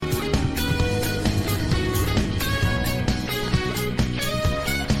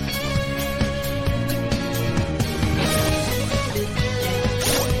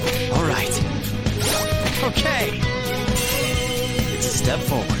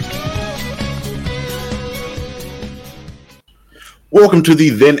Welcome to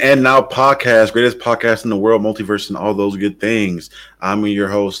the Then and Now podcast, greatest podcast in the world, multiverse, and all those good things. I'm your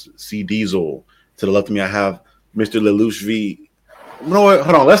host, C Diesel. To the left of me, I have Mr. Lelouch V. You know what?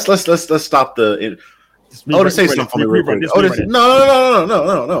 Hold on. Let's stop the. Otis, say something for me real quick. Otis,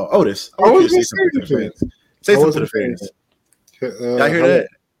 no. Otis, I I want you to say was something to the saying fans. Say something to the fans. Y'all hear that?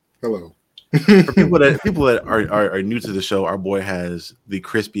 Hello. For people that are new to the show, our boy has the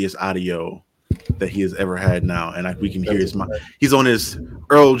crispiest audio that he has ever had now, and we can hear his mind. He's on his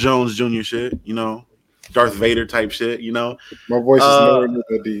Earl Jones Jr. shit, Darth Vader type shit, My voice is nowhere near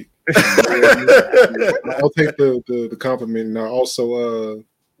that deep. I'll take the compliment. And I also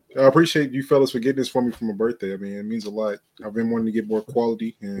I appreciate you fellas for getting this for me for my birthday. I mean, it means a lot. I've been wanting to get more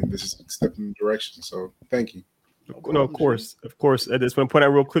quality, and this is a step in the direction. So thank you. No, of course. I just want to point out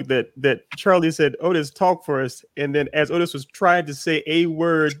real quick that Charlie said, Otis, talk for us. And then as Otis was trying to say a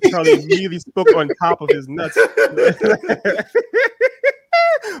word, Charlie immediately spoke on top of his nuts.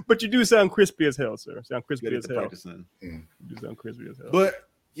 But you do sound crispy as hell, sir. Sound crispy as hell. You do sound crispy as hell. But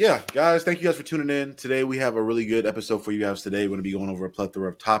yeah, guys, thank you guys for tuning in. Today we have a really good episode for you guys today. We're going to be going over a plethora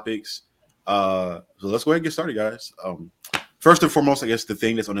of topics. So let's go ahead and get started, guys. First and foremost, I guess the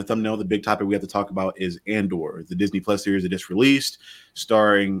thing that's on the thumbnail, the big topic we have to talk about is Andor, the Disney Plus series that just released,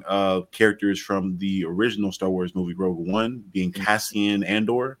 starring characters from the original Star Wars movie Rogue One, being Cassian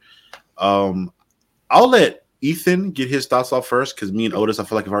Andor. I'll let Ethan get his thoughts off first, because me and Otis, I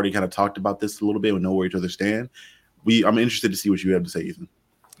feel like I've already kind of talked about this a little bit. We know where each other stand. I'm interested to see what you have to say, Ethan.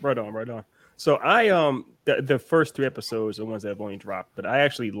 Right on. So I the first 3 episodes are ones that have only dropped, but I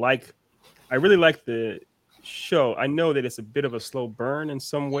really like the show. I know that it's a bit of a slow burn in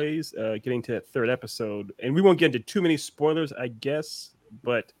some ways, getting to that 3rd episode, and we won't get into too many spoilers, I guess.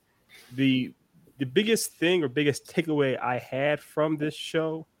 But the biggest thing or biggest takeaway I had from this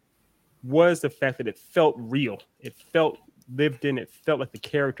show was the fact that it felt real. It felt lived in. It felt like the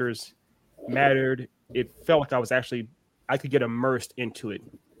characters mattered. It felt like I could get immersed into it.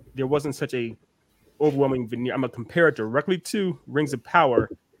 There wasn't such a overwhelming veneer. I'm gonna compare it directly to Rings of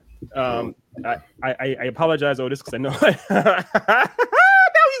Power. I apologize, Otis, because I know.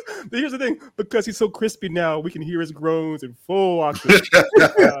 But here's the thing: because he's so crispy now, we can hear his groans in full octave.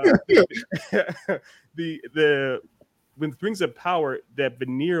 When Rings of Power, that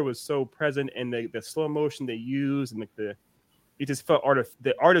veneer was so present, and the slow motion they used, and it just felt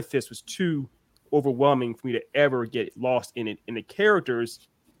the artifice was too overwhelming for me to ever get lost in it. And the characters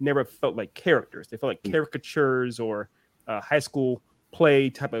never felt like characters; they felt like caricatures or high school play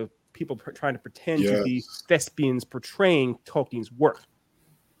type of people trying to pretend to be thespians portraying Tolkien's work.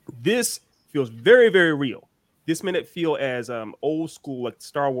 This feels very, very real. This minute feel as old school, like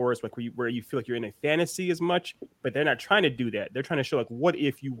Star Wars, like where you feel like you're in a fantasy as much, but they're not trying to do that. They're trying to show like, what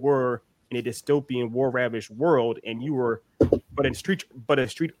if you were in a dystopian, war-ravished world, and you were a street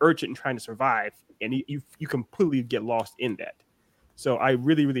urchin trying to survive, and you completely get lost in that. So I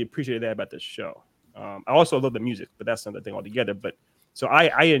really, really appreciated that about this show. I also love the music, but that's another thing altogether. But so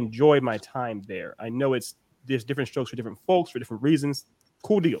I enjoyed my time there. I know there's different strokes for different folks for different reasons.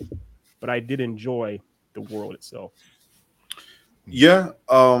 Cool deal, but I did enjoy the world itself. Yeah,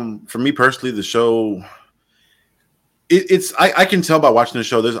 for me personally, the show, I can tell by watching the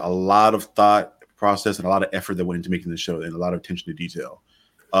show, there's a lot of thought process and a lot of effort that went into making the show, and a lot of attention to detail.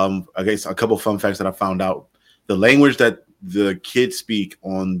 I guess a couple of fun facts that I found out: the language that the kids speak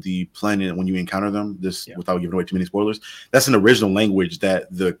on the planet when you encounter them, without giving away too many spoilers, that's an original language that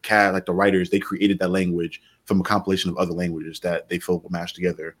the writers, they created that language from a compilation of other languages that they feel mashed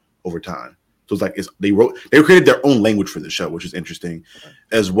together over time. So it's like they created their own language for the show, which is interesting,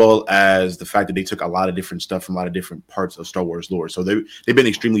 as well as the fact that they took a lot of different stuff from a lot of different parts of Star Wars lore. So they've been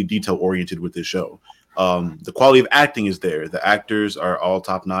extremely detail oriented with this show. The quality of acting is there. The actors are all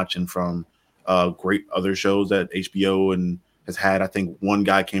top notch and from great other shows that HBO and has had. I think one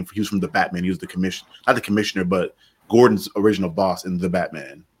guy he was from the Batman. He was not the commissioner, but Gordon's original boss in the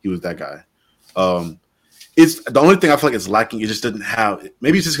Batman. He was that guy. It's the only thing I feel like it's lacking. It just doesn't have.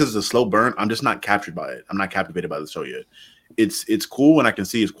 Maybe it's just because it's a slow burn. I'm just not captured by it. I'm not captivated by the show yet. It's cool and I can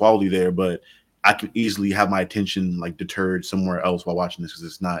see its quality there, but I can easily have my attention like deterred somewhere else while watching this because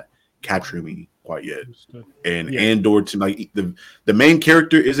it's not capturing me quite yet. And Andor, to like the main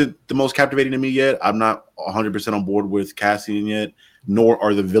character isn't the most captivating to me yet. I'm not 100% on board with Cassian yet, nor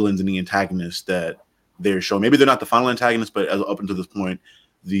are the villains and the antagonists that they're showing. Maybe they're not the final antagonists, but up until this point,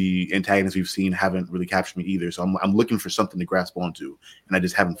 the antagonists we've seen haven't really captured me either. So I'm looking for something to grasp onto, and I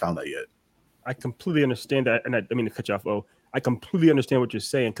just haven't found that yet. I completely understand that, and I mean to cut you off, I completely understand what you're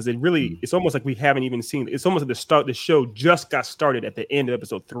saying because it's almost like we haven't even seen. It's almost like the show just got started at the end of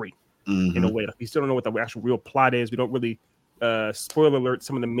episode 3 in a way. Like we still don't know what the actual real plot is. We don't really spoiler alert,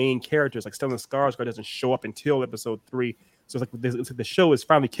 some of the main characters like Stellan Skarsgård doesn't show up until episode 3. So it's like the show is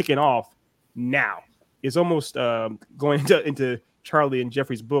finally kicking off now. It's almost going into Charlie and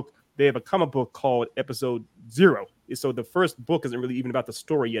Jeffrey's book. They have a comic book called Episode 0. So the first book isn't really even about the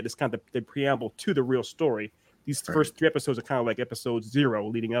story yet. It's kind of the preamble to the real story. These first 3 episodes are kind of like episode 0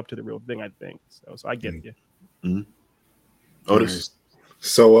 leading up to the real thing, I think. So I get you. Mm-hmm. Otis.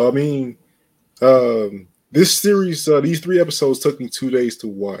 So, I mean, this series, these 3 episodes took me 2 days to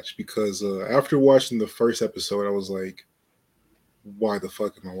watch because after watching the first episode, I was like, why the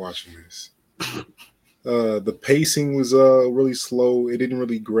fuck am I watching this? The pacing was really slow. It didn't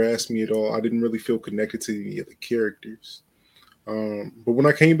really grasp me at all. I didn't really feel connected to any of the characters. But when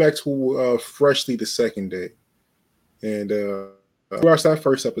I came back to freshly the second day, and I watched that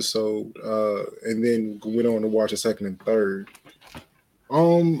first episode, and then went on to watch the second and third,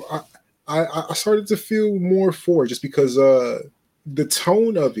 I started to feel more for it just because the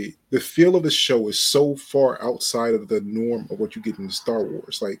tone of it, the feel of the show is so far outside of the norm of what you get in Star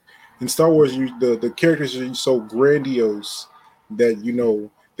Wars. Like in Star Wars, the characters are so grandiose that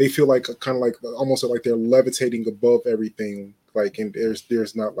they feel like kind of like almost like they're levitating above everything. Like, and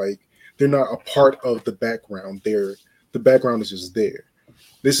there's not like they're not a part of the background. The background is just there.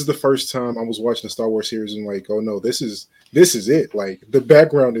 This is the first time I was watching the Star Wars series and like, oh no, this is it. Like the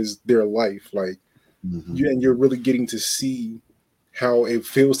background is their life. Like, and you're really getting to see how it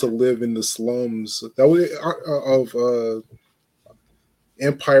feels to live in the slums of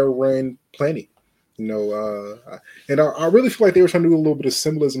Empire-run planet. And I really feel like they were trying to do a little bit of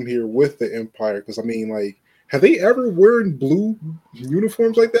symbolism here with the Empire, because I mean, like, have they ever worn blue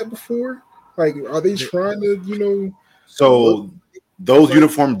uniforms like that before? Like, are they trying to, So those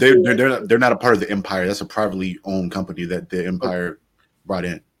uniforms, they're not a part of the Empire. That's a privately owned company that the Empire brought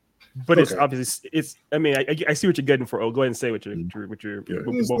in. But it's obviously I mean, I see what you're getting for. Oh, go ahead and say what you're they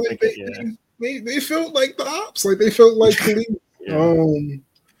felt like the ops, like they felt like police.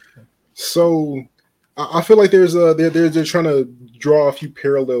 So I feel like they're trying to draw a few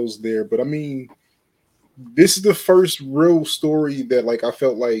parallels there, but I mean, this is the first real story that like I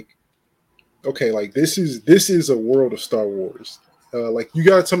felt like, okay, like this is a world of Star Wars. Like you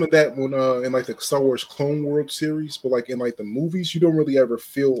got some of that when in like the Star Wars Clone Wars series, but like in like the movies, you don't really ever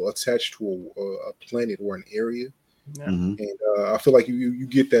feel attached to a planet or an area. Yeah. And I feel like you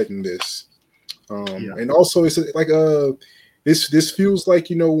get that in this. And also it's like this feels like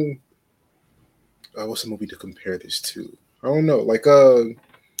what's the movie to compare this to? I don't know, like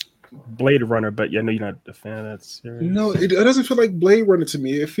Blade Runner, but I know you're not a fan of that series. No, it doesn't feel like Blade Runner to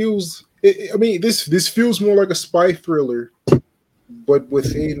me. It feels, I mean, this feels more like a spy thriller, but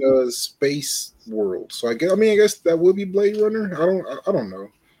within a space world. So I guess that would be Blade Runner. I don't know,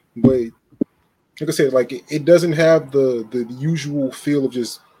 but like I said, like it doesn't have the usual feel of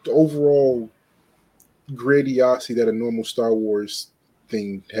just the overall grandiosity that a normal Star Wars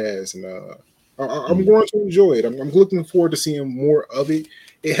thing has, and I'm going to enjoy it. I'm looking forward to seeing more of it.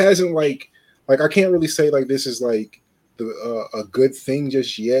 It hasn't like I can't really say like this is like a good thing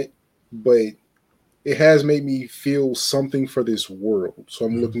just yet, but it has made me feel something for this world. So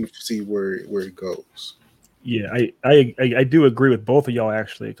I'm looking to see where it goes. Yeah, I do agree with both of y'all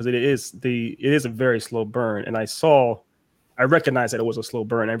actually, because it is a very slow burn, and I recognize that it was a slow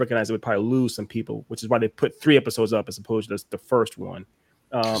burn. I recognize it would probably lose some people, which is why they put 3 episodes up as opposed to the first one.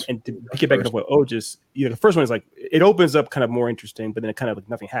 And to get back into what Otis, the first one is like it opens up kind of more interesting, but then it kind of like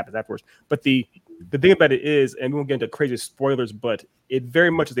nothing happens afterwards. But the thing about it is, and we won't get into crazy spoilers, but it very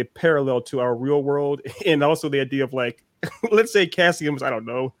much is a parallel to our real world, and also the idea of like, let's say Cassian was, I don't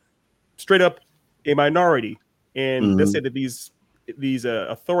know, straight up a minority, and let's say that these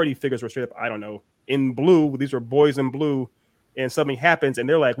authority figures were straight up, I don't know, in blue. These were boys in blue, and something happens, and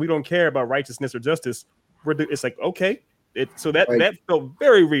they're like, we don't care about righteousness or justice. It's like, okay. So that felt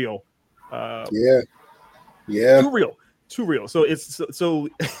very real. Yeah. Too real. So it's so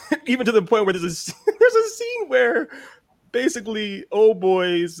even to the point where there's a scene where basically old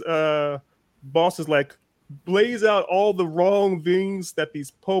boy's boss is like blaze out all the wrong things that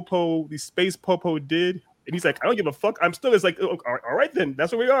these space popo did, and he's like, I don't give a fuck. I'm still. It's like, oh, all right then.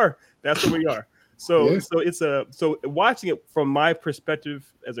 That's where we are. So so watching it from my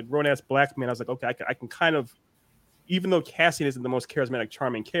perspective as a grown ass black man, I was like, okay, I can kind of. Even though Cassian isn't the most charismatic,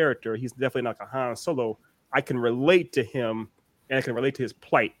 charming character, he's definitely not a Han Solo. I can relate to him, and I can relate to his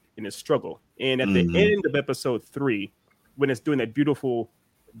plight and his struggle. And at the end of episode 3, when it's doing that beautiful,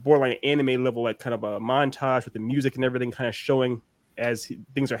 borderline anime level, like kind of a montage with the music and everything, kind of showing as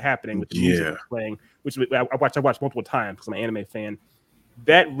things are happening with the music playing, which I watched multiple times because I'm an anime fan.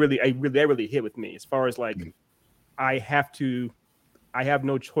 That really hit with me as far as like. I have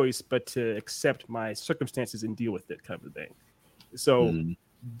no choice but to accept my circumstances and deal with it, kind of thing. So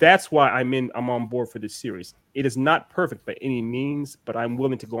that's why I'm on board for this series. It is not perfect by any means, but I'm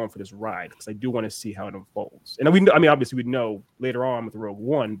willing to go on for this ride because I do want to see how it unfolds. And obviously we know later on with Rogue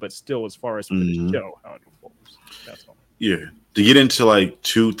One, but still, as far as for the show, how it unfolds. That's all. Yeah. To get into like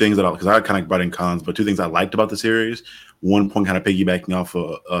two things because I kind of brought in cons, but two things I liked about the series. One point, kind of piggybacking off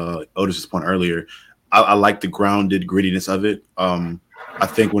of Otis's point earlier, I like the grounded grittiness of it. I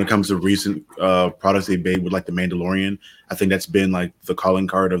think when it comes to recent products they made with like the Mandalorian, I think that's been like the calling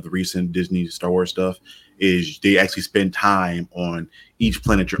card of the recent Disney Star Wars stuff. Is they actually spend time on each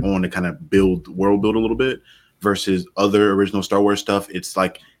planet you're on to kind of world build a little bit, versus other original Star Wars stuff. It's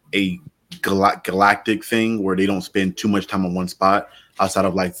like a galactic thing where they don't spend too much time on one spot outside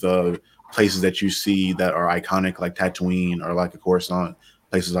of like the places that you see that are iconic, like Tatooine or like a Coruscant,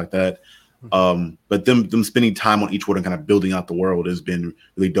 places like that. But them spending time on each world and kind of building out the world has been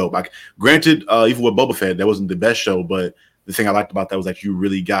really dope. Like, granted, even with Boba Fett, that wasn't the best show, but the thing I liked about that was that you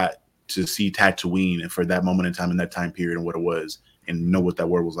really got to see Tatooine and for that moment in time in that time period and what it was, and know what that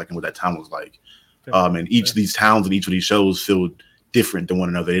world was like and what that town was like. And each of these towns and each of these shows feel different than one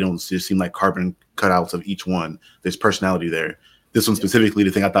another. They don't just seem like carbon cutouts of each one. There's personality there. This one specifically,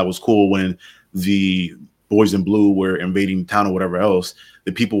 the thing I thought was cool when the boys in blue were invading town or whatever else,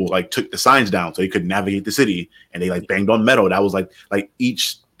 the people like took the signs down so they could navigate the city, and they like banged on metal. That was like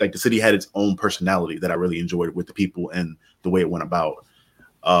each, like the city had its own personality that I really enjoyed with the people and the way it went about.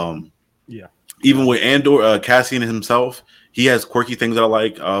 Even with Andor, Cassian himself, he has quirky things that I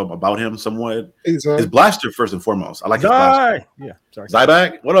like about him somewhat. His blaster, first and foremost. I like his blaster. Yeah, sorry.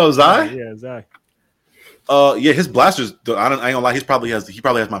 Zyback? What up, Zy? Yeah, Zy. Yeah, his blasters. I ain't gonna lie. He probably has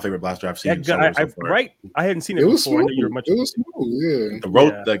my favorite blaster I've seen. Right, I hadn't seen it before. Smooth. I know much. It was smooth.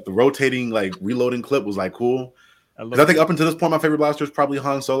 Yeah. Like the rotating, like reloading clip was like cool. I think up until this point, my favorite blaster is probably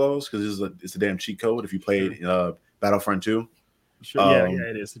Han Solo's because it's a damn cheat code if you played Battlefront 2. Sure. Yeah,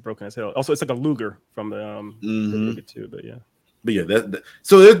 it is. It's broken as hell. Also, it's like a Luger from the Luger 2, but yeah. But yeah,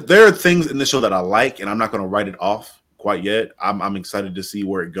 so there are things in the show that I like, and I'm not going to write it off quite yet. I'm excited to see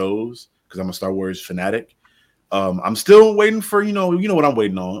where it goes because I'm a Star Wars fanatic. I'm still waiting for you know what I'm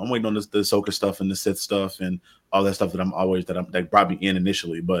waiting on. I'm waiting on the Ahsoka stuff and the Sith stuff and all that stuff that brought me in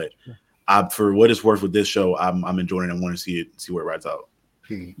initially. But for what it's worth with this show, I'm enjoying it and want to see where it rides out.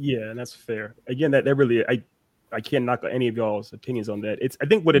 Yeah, and that's fair. Again, that really I can't knock any of y'all's opinions on that. I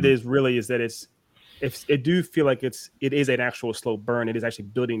think what it is really is that it do feel like it is an actual slow burn. It is actually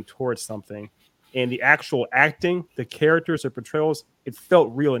building towards something, and the actual acting, the characters, or portrayals, it felt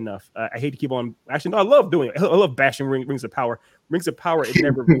real enough. I hate to keep on. Actually, no, I love doing it. I love bashing Rings of Power. Rings of Power, it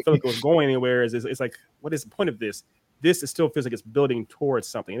never felt like it was going anywhere. It's like, what is the point of this? It still feels like it's building towards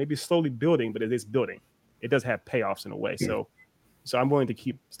something. It may be slowly building, but it is building. It does have payoffs in a way. So I'm willing to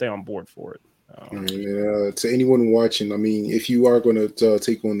stay on board for it. To anyone watching, I mean, if you are going to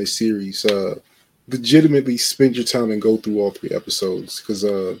take on this series, legitimately spend your time and go through all 3 episodes. Because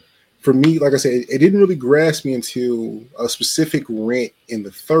for me, like I said, it didn't really grasp me until a specific rant in the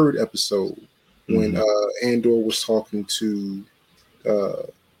 3rd episode when Andor was talking to I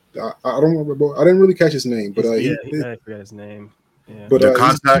don't remember. I didn't really catch his name, but I forgot his name. Yeah. But the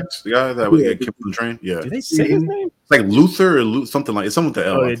contact, the guy that we kept on the train. Yeah. Did they say his name? It's like Luther or something like it's something with the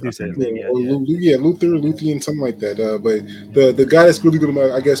L. Oh, they do say his name. Luther, Luthian, something like that. But the guy that's really going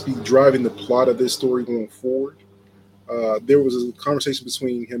to, I guess, be driving the plot of this story going forward. There was a conversation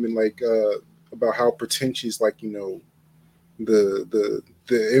between him and about how pretentious, the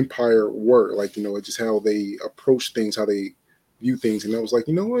Empire were, just how they approach things, how they view things, and I was like,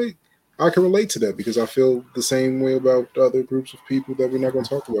 you know what? I can relate to that because I feel the same way about other groups of people that we're not going to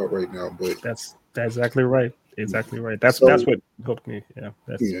talk about right now. But that's exactly right. Exactly right. That's what hooked me. Yeah,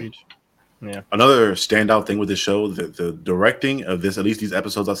 that's the speech. Yeah. Another standout thing with the show, the directing of this, at least these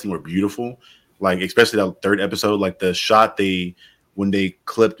episodes I've seen were beautiful. Like especially that 3rd episode, like the shot when they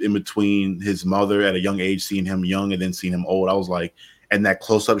clipped in between his mother at a young age, seeing him young and then seeing him old. I was like, and that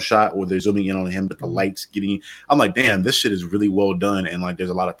close-up shot where they're zooming in on him, but the lights getting, I'm like, damn, this shit is really well done, and like,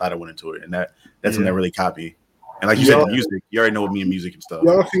 there's a lot of thought that went into it, and that's something that really caught me. And like you said, music, you already know what me and music and stuff.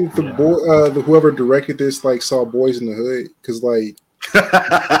 Y'all think whoever directed this sow Boys in the Hood? Because Ricky,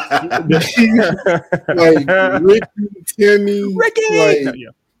 Timmy,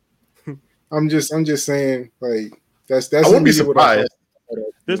 I'm just saying, that's. I wouldn't be surprised.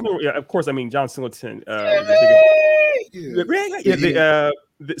 There's no, of course. I mean, John Singleton. Obviously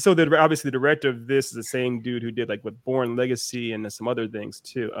the director of this is the same dude who did with Born Legacy and some other things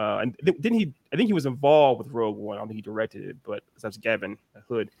too. And didn't he? I think he was involved with Rogue One. I don't think he directed it, but that's Gavin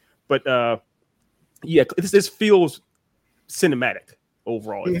Hood. But Yeah, this feels cinematic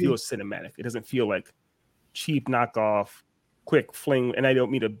overall. It feels cinematic. It doesn't feel like cheap knockoff, quick fling. And I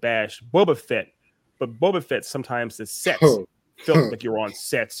don't mean to bash Boba Fett, but Boba Fett sometimes the sets felt like you're on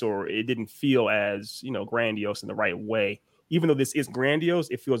sets, or it didn't feel as grandiose in the right way. Even though this is grandiose,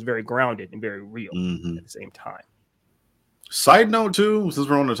 it feels very grounded and very real at the same time. Side note too, since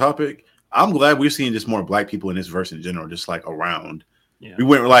we're on the topic, I'm glad we're seeing just more black people in this verse in general, just like around. Yeah. We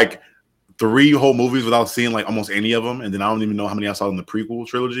went like 3 whole movies without seeing like almost any of them, and then I don't even know how many I saw in the prequel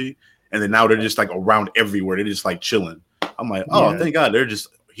trilogy, and then now they're just like around everywhere. They're just like chilling. I'm like, oh, thank God they're just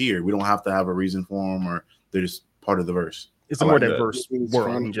here. We don't have to have a reason for them, or they're just part of the verse. It's a more diverse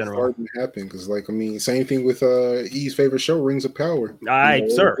world in general. Starting to happen because, like, I mean, same thing with E's favorite show, Rings of Power.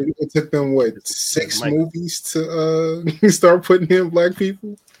 Sir. It took them 6 movies to start putting in black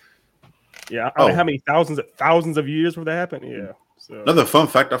people. Yeah, I mean, how many thousands of years would that happen? Yeah. So. Another fun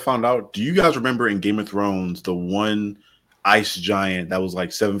fact I found out: do you guys remember in Game of Thrones the one ice giant that was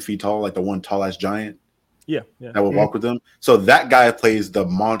like 7 feet tall, like the one tall ass giant? Yeah. That would walk with them. So that guy plays the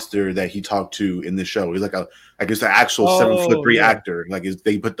monster that he talked to in the show. He's like an actual 7'3" actor. Like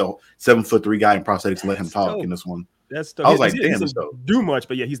they put the 7'3" guy in prosthetics and let him talk in this one. That's dope. I was like, damn, he doesn't do much,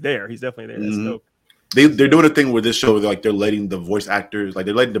 but yeah, he's there. He's definitely there. That's dope. They're doing a thing with this show. They're letting the voice actors, like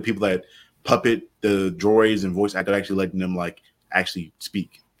they're letting the people that puppet the droids and voice actors, actually letting them like actually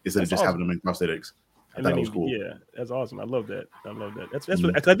speak instead of just having them in prosthetics. I thought it was cool. Yeah, that's awesome. I love that. That's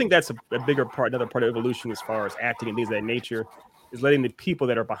what I think that's a bigger part, another part of evolution as far as acting and things of that nature, is letting the people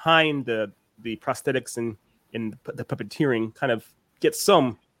that are behind the prosthetics and the puppeteering kind of get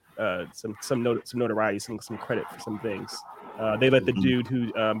some notoriety, some credit for some things. They let the dude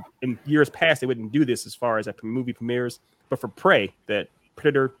who in years past they wouldn't do this as far as at movie premieres, but for Prey, that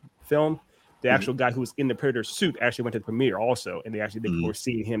Predator film, the actual guy who was in the Predator suit actually went to the premiere also, and they were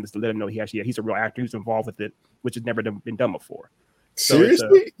seeing him just to let him know he's a real actor who's involved with it, which has never been done before.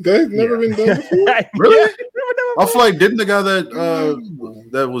 Seriously, that's never been done before. Really? I feel like didn't the guy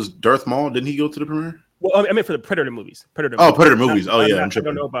that was Darth Maul, didn't he go to the premiere? Well, I meant for the Predator movies. Predator movies. Oh, yeah. I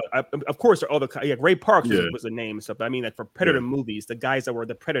don't know about. Of course, there are other. Ray Park was the name and stuff. But I mean, like for Predator movies, the guys that were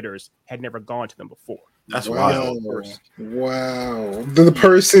the Predators had never gone to them before. That's wild. Wow. The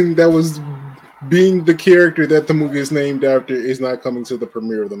person that was being the character that the movie is named after is not coming to the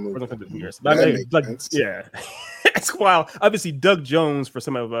premiere of the movie. Yeah. That's wild. Obviously, Doug Jones for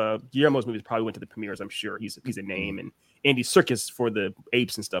some of Guillermo's movies probably went to the premieres. I'm sure he's a name, and Andy Serkis for the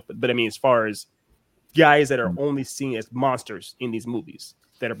apes and stuff. But I mean, as far as guys that are only seen as monsters in these movies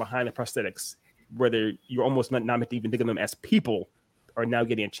that are behind the prosthetics, whether you're almost not meant to even think of them as people, are now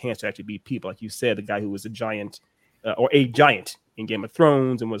getting a chance to actually be people. Like you said, the guy who was a giant or a giant in Game of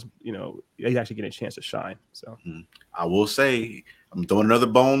Thrones and was, he's actually getting a chance to shine. So I will say, I'm throwing another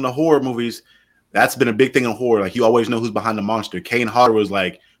bone to horror movies. That's been a big thing in horror. Like you always know who's behind the monster. Kane Hodder was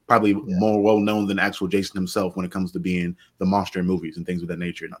like probably more well known than actual Jason himself when it comes to being the monster in movies and things of that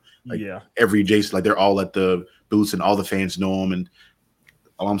nature. Like every Jason, like they're all at the booths and all the fans know him and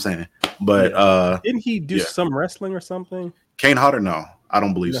all I'm saying. But didn't he do some wrestling or something? Kane Hodder? No, I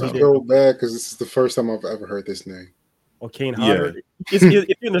don't believe so. I feel bad because this is the first time I've ever heard this name. Oh, Kane Hodder. If you're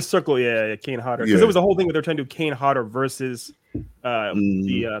in the circle, Kane Hodder. Because there was a whole thing where they're trying to do Kane Hodder versus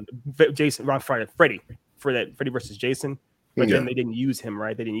Freddy versus Jason. But then they didn't use him,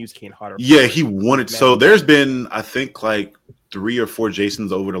 right? They didn't use Kane Hodder. Yeah, he wanted. So there's been, I think, like 3 or 4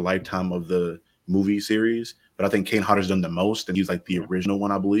 Jasons over the lifetime of the movie series. But I think Kane Hodder's done the most, and he's like the original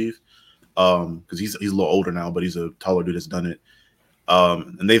one, I believe. Because he's a little older now, but he's a taller dude that's done it.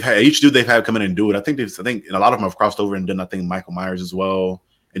 And they've had each dude they've had come in and do it. I think and a lot of them have crossed over and done. I think Michael Myers as well,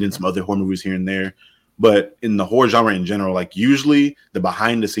 and then some other horror movies here and there. But in the horror genre in general, like usually the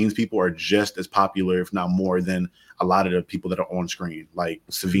behind the scenes people are just as popular, if not more, than a lot of the people that are on screen, like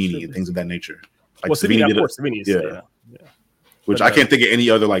Savini and things of that nature. Like Savini is Which I can't think of any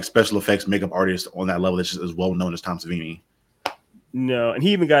other like special effects makeup artist on that level that's just as well known as Tom Savini. No, and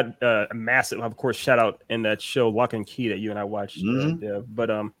he even got a massive, of course, shout out in that show Lock and Key that you and I watched.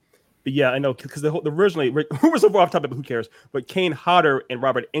 But yeah, I know because originally we're so far off topic, but who cares? But Kane Hodder and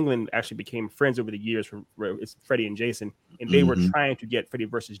Robert Englund actually became friends over the years. It's Freddy and Jason, and they were trying to get Freddy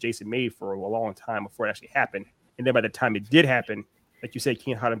versus Jason made for a long time before it actually happened. And then by the time it did happen, like you said,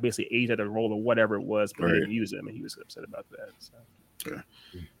 Kane Hodder basically aged out of the role or whatever it was, but they didn't use him, and he was upset about that. So. Yeah,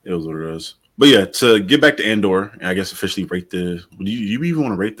 it was what it was. But yeah, to get back to Andor, and I guess officially rate do you even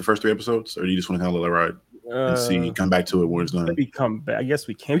want to rate the first 3 episodes, or do you just want to kind of let it ride? and see, come back to it when it's done. Maybe come back. I guess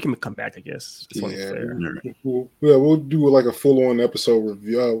we can. We can come back. I guess. We'll do like a full-on episode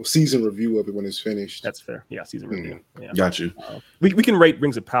review, season review of it when it's finished. That's fair. Yeah, season review. Yeah. Got you. We can rate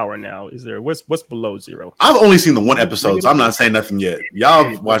Rings of Power now. Is there what's below 0? I've only seen the one episode, so I'm not saying nothing yet.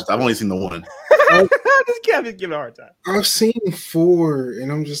 Y'all watched. I've only seen the one. This Kevin's giving a hard time. I've seen 4,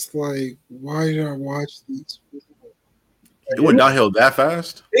 and I'm just like, why did I watch these? It went downhill that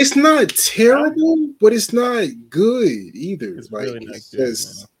fast. It's not terrible, but it's not good either. It's like, really not it's good,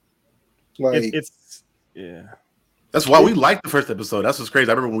 just like it's yeah. That's why we liked the first episode. That's what's crazy.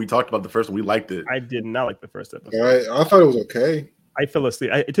 I remember when we talked about the first one, we liked it. I did not like the first episode. I thought it was okay. I fell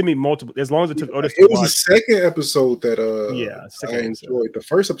asleep. It took me multiple. As long as it took Otis to It was watch. the second episode that I enjoyed. The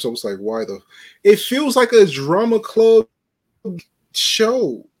first episode was like, why the? It feels like a drama club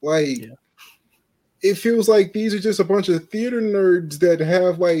show. Like it feels like these are just a bunch of theater nerds that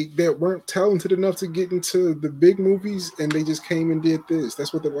have that weren't talented enough to get into the big movies, and they just came and did this.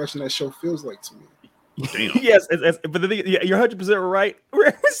 That's what watching that show feels like to me. Damn. Yes, but the thing, you're 100% right.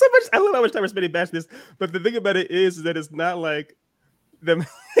 So much. I love how much time we're spending bashing this. But the thing about it is that it's not like them.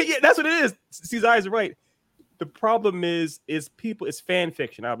 Yeah, that's what it is. C's eyes are right. The problem is people. It's fan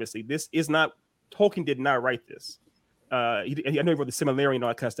fiction. Obviously, this is not. Tolkien did not write this. I know he wrote the similarity and all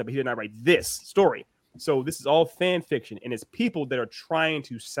that kind of stuff, but he did not write this story. So this is all fan fiction, and it's people that are trying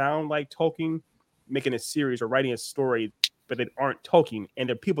to sound like Tolkien, making a series or writing a story, but they aren't Tolkien. And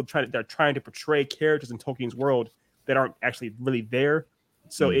they're people they're trying to portray characters in Tolkien's world that aren't actually really there.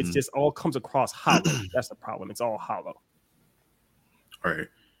 So it's just all comes across hollow. That's the problem. It's all hollow. All right.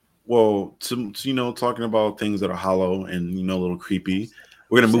 Well, to talking about things that are hollow and a little creepy,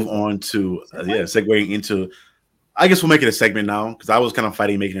 we're gonna move on to segueing into. I guess we'll make it a segment now because I was kind of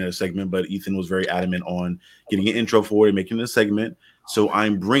fighting making it a segment, but Ethan was very adamant on getting an intro for it, making it a segment. So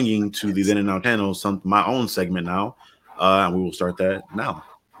I'm bringing to the Then and Now channel my own segment now, and we will start that now.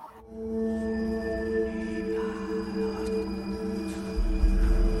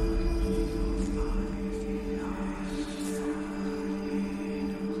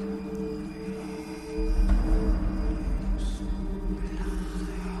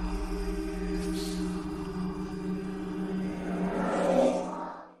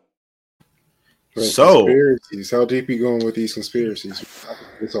 So, conspiracies. How deep you going with these conspiracies?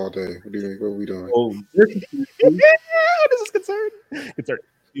 It's all day. What are we doing? Oh, This is concerned.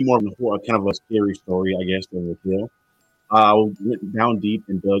 More of kind of a scary story, I guess, than a tale. I went down deep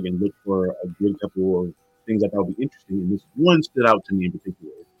and dug and looked for a good couple of things I thought would be interesting, and this one stood out to me in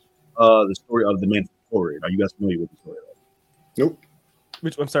particular. The story of the man from Torrid. Are you guys familiar with the story? Nope.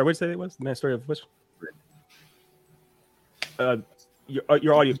 I'm sorry. What did you say it was? The man story of which?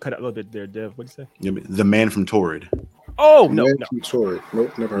 Your audio cut out a little bit there, Dev. What did you say? The man from Torrid. Oh, no. From Torrid.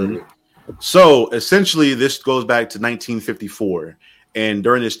 Nope, never heard of it. So essentially, this goes back to 1954, and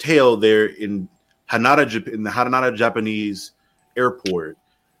during this tale, they're in the Hanada Japanese airport.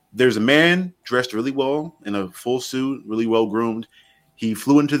 There's a man dressed really well in a full suit, really well groomed. He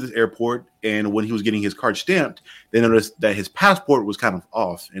flew into this airport, and when he was getting his card stamped, they noticed that his passport was kind of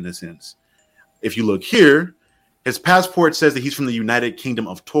off in a sense. If you look here, his passport says that he's from the United Kingdom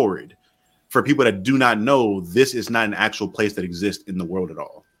of Torrid. For people that do not know, this is not an actual place that exists in the world at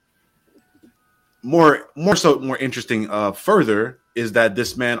all. More interesting further is that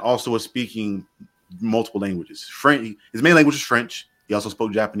this man also was speaking multiple languages. French, his main language is French. He also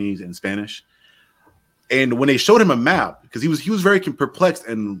spoke Japanese and Spanish. And when they showed him a map, because he was very perplexed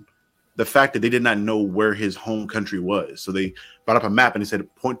in the fact that they did not know where his home country was. So they brought up a map and they said,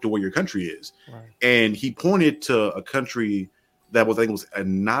 point to where your country is. Right. And he pointed to a country that was, I think it was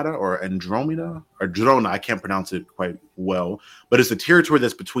Anada or Andromeda or Drona. I can't pronounce it quite well, but it's a territory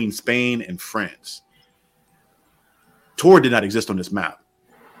that's between Spain and France. Torrid did not exist on this map.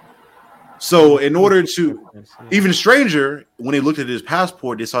 So in order to, even stranger, when they looked at his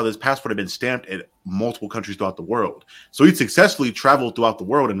passport, they saw that his passport had been stamped at multiple countries throughout the world. So he successfully traveled throughout the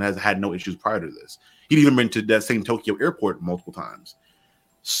world and has had no issues prior to this. He'd even been to that same Tokyo airport multiple times.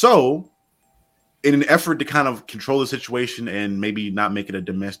 So in an effort to kind of control the situation and maybe not make it a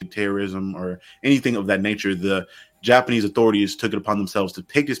domestic terrorism or anything of that nature, the Japanese authorities took it upon themselves to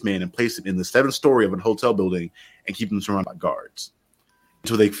take this man and place him in the 7th story of a hotel building and keep him surrounded by guards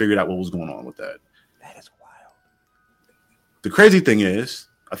until they figured out what was going on with that. That is wild. The crazy thing is,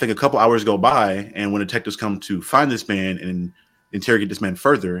 I think a couple hours go by, and when detectives come to find this man and interrogate this man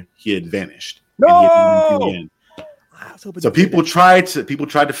further, he had vanished. No! So people tried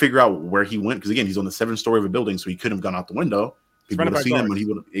to figure out where he went, because again, he's on the 7th story of a building, so he couldn't have gone out the window. People would have seen him, but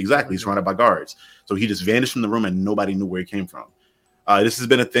he's surrounded by guards. So he just vanished from the room, and nobody knew where he came from. This has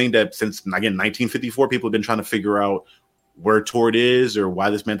been a thing that since, again, 1954, people have been trying to figure out where Tord is or why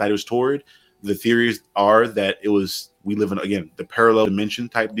this man thought it was Tord. The theories are that we live in, again, the parallel dimension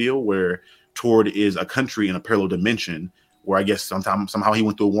type deal where Tord is a country in a parallel dimension where I guess somehow he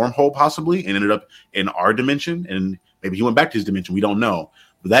went through a wormhole possibly and ended up in our dimension, and maybe he went back to his dimension. We don't know.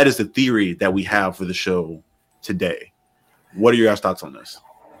 But that is the theory that we have for the show today. What are your guys' thoughts on this?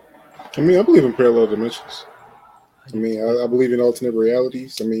 I mean, I believe in parallel dimensions. I mean, I believe in alternate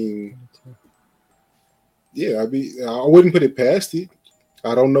realities. I mean, yeah, I wouldn't put it past it.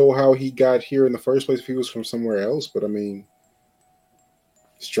 I don't know how he got here in the first place if he was from somewhere else, but I mean,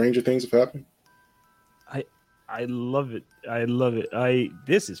 stranger things have happened. I love it. I love it.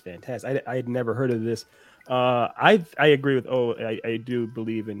 This is fantastic. I had never heard of this. I agree with I do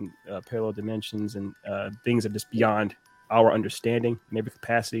believe in parallel dimensions and things that are just beyond our understanding in every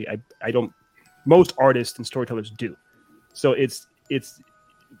capacity. I don't. Most artists and storytellers do. So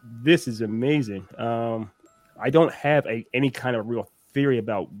this is amazing. I don't have any kind of real theory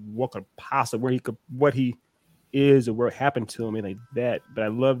about what could possibly what he is or what happened to him, anything like that. But I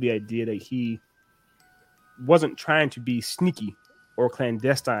love the idea that he wasn't trying to be sneaky or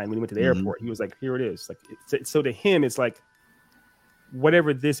clandestine when he went to the airport. He was like, here it is. Like, so to him, it's like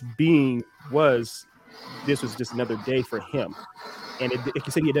whatever this being was, this was just another day for him. And like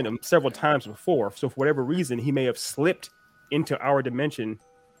you said, he had done it several times before. So for whatever reason, he may have slipped into our dimension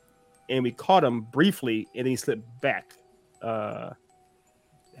and we caught him briefly and then he slipped back. That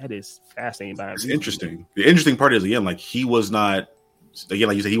is fascinating. It's interesting. The interesting part is, again, like he was not, again,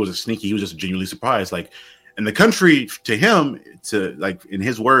 like you said, he wasn't sneaky. He was just genuinely surprised. Like, and the country to him, to like in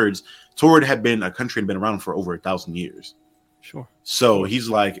his words, Tord had been a country and been around for over 1,000 years. Sure. So he's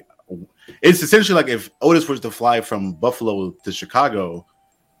like, it's essentially like if Otis was to fly from Buffalo to Chicago,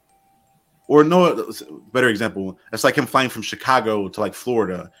 or no, better example, it's like him flying from Chicago to like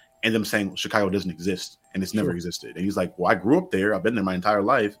Florida and them saying Chicago doesn't exist and it's never existed. And he's like, well, I grew up there. I've been there my entire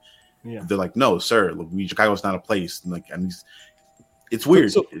life. Yeah. They're like, no, sir, Chicago's not a place. And like, and it's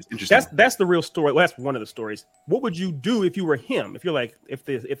weird. So it's interesting. That's the real story. Well, that's one of the stories. What would you do if you were him? If you're like, if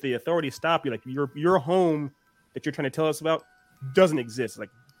the authorities stop you, like your home that you're trying to tell us about doesn't exist. Like,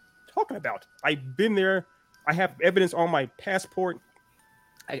 talking about, I've been there. I have evidence on my passport.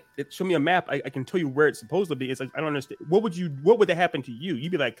 Show me a map. I can tell you where it's supposed to be. It's like, I don't understand. What would that happen to you?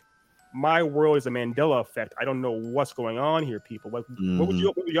 You'd be like, my world is a Mandela effect. I don't know what's going on here, people. What would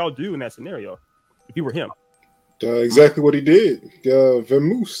y'all do in that scenario if you were him? Exactly what he did.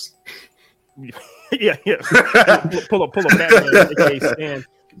 Vamoose. yeah. pull up that stand.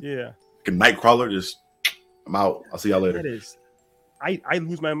 Yeah. Nightcrawler, just I'm out. I'll see y'all later. That is, I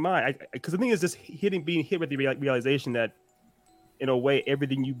lose my mind because the thing is just being hit with the realization that in a way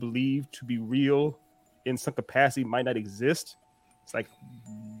everything you believe to be real in some capacity might not exist. It's like,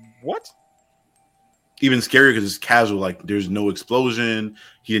 what? Even scarier because it's casual. Like there's no explosion.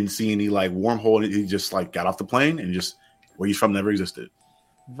 He didn't see any like wormhole. He just like got off the plane and just where he's from never existed.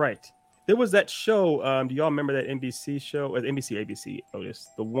 Right. There was that show. Do y'all remember that NBC show? Or NBC, ABC, Otis.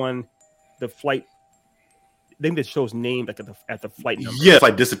 The flight. I think the show's named like at the flight number. Yeah,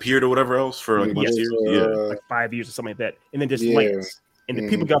 like disappeared or whatever else for like a bunch of years. Like 5 years or something like that, and then just lands. And the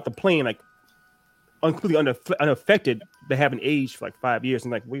people got off the plane like completely unaffected. They haven't aged for like 5 years,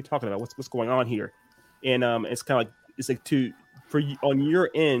 and like, what are you talking about? What's going on here? And it's kind of like it's like on your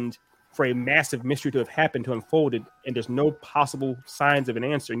end for a massive mystery to have happened to unfolded, and there's no possible signs of an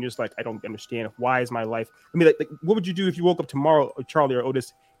answer, and you're just like, I don't understand. Why is my life? I mean, like what would you do if you woke up tomorrow, Charlie or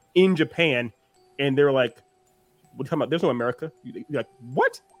Otis, in Japan, and they're like, what are you talking about? There's no America. You're like,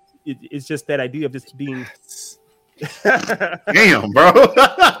 what? It's just that idea of just being. Damn, bro.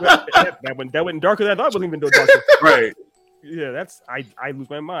 that went darker than I thought it wasn't even darker. Right. Yeah, I lose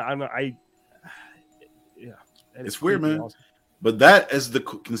my mind. I don't know. It's weird, man. Awesome. But that is the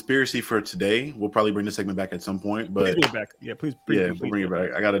conspiracy for today. We'll probably bring this segment back at some point. But please bring it back. Yeah, please we'll bring it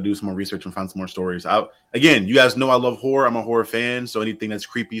back. I got to do some more research and find some more stories. Again, you guys know I love horror. I'm a horror fan. So anything that's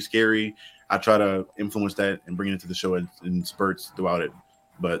creepy, scary, I try to influence that and bring it into the show in spurts throughout it.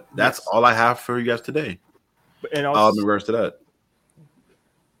 But that's all I have for you guys today. And also, in regards to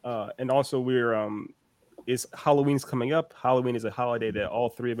that. And also is Halloween's coming up. Halloween is a holiday that all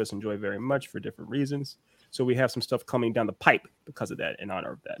three of us enjoy very much for different reasons. So we have some stuff coming down the pipe because of that, in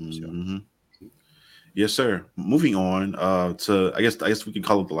honor of that. Mm-hmm. Yes, sir. Moving on to I guess we can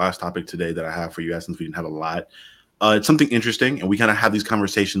call it the last topic today that I have for you guys, since we didn't have a lot. It's something interesting, and we kind of have these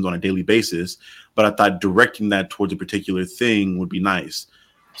conversations on a daily basis, but I thought directing that towards a particular thing would be nice.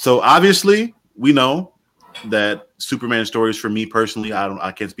 So obviously, we know that Superman stories, for me personally,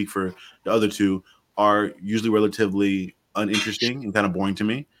 I can't speak for the other two, are usually relatively uninteresting and kind of boring to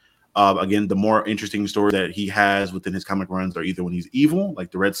me. Again, the more interesting story that he has within his comic runs are either when he's evil,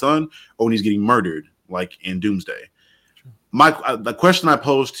 like the Red Sun, or when he's getting murdered, like in Doomsday. The question I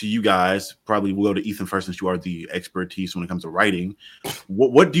pose to you guys, probably will go to Ethan first, since you are the expertise when it comes to writing.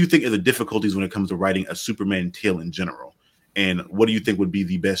 What do you think are the difficulties when it comes to writing a Superman tale in general? And what do you think would be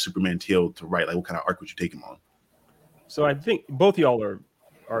the best Superman tale to write? Like, what kind of arc would you take him on? So I think both of y'all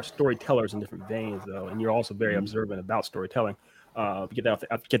are storytellers in different veins, though, and you're also very observant about storytelling. Get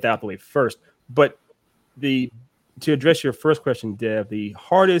that out the way first. But to address your first question, Dev, the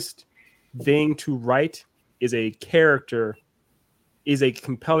hardest thing to write is a character, is a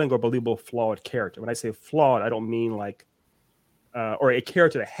compelling or believable flawed character. When I say flawed, I don't mean like or a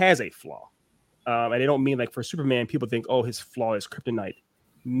character that has a flaw. And I don't mean like for Superman, people think, oh, his flaw is kryptonite.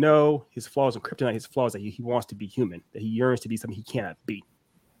 No, his flaw isn't kryptonite. His flaw is that he wants to be human, that he yearns to be something he cannot be.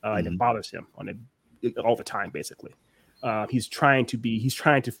 And it bothers him all the time, basically. He's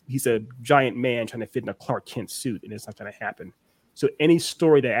a giant man trying to fit in a Clark Kent suit, and it's not going to happen. So any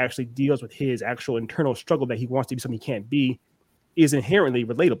story that actually deals with his actual internal struggle that he wants to be something he can't be is inherently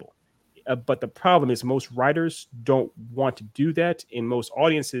relatable. But the problem is most writers don't want to do that, and most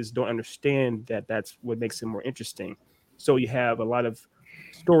audiences don't understand that that's what makes him more interesting. So you have a lot of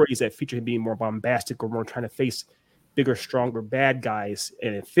stories that feature him being more bombastic or more trying to face bigger, stronger bad guys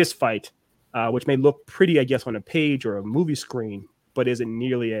in a fist fight, which may look pretty, I guess, on a page or a movie screen, but isn't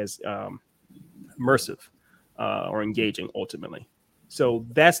nearly as immersive or engaging ultimately. So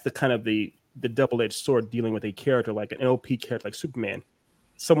that's the kind of the double-edged sword dealing with a character like an OP character like Superman.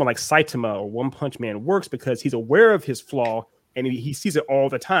 Someone like Saitama or One Punch Man works because he's aware of his flaw and he sees it all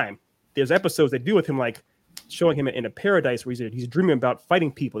the time. There's episodes that deal with him like showing him in a paradise where he's dreaming about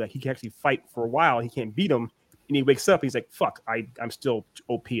fighting people that he can actually fight for a while. He can't beat them. And he wakes up and he's like, fuck, I'm still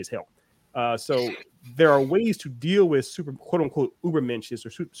OP as hell. So there are ways to deal with quote unquote Ubermensches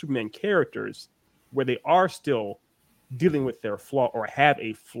or Superman characters where they are still dealing with their flaw or have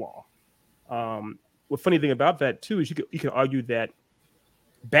a flaw. The funny thing about that too is you can argue that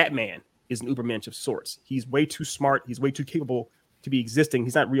Batman is an Ubermensch of sorts. He's way too smart. He's way too capable to be existing.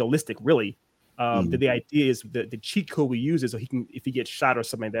 He's not realistic, really. The idea is the cheat code we use is so he can, if he gets shot or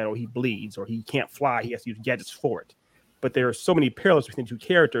something like that, or he bleeds, or he can't fly, he has to use gadgets for it. But there are so many parallels between the two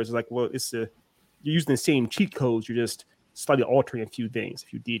characters. It's like, well, you're using the same cheat codes. You're just slightly altering a few things, a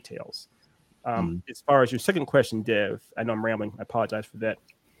few details. As far as your second question, Dev, I know I'm rambling. I apologize for that.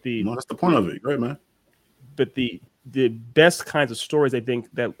 No, that's the point of it, right, man? But the best kinds of stories, I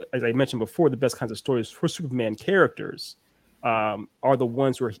think that, as I mentioned before, the best kinds of stories for Superman characters are the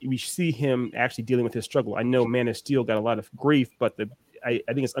ones where we see him actually dealing with his struggle. I know Man of Steel got a lot of grief, but I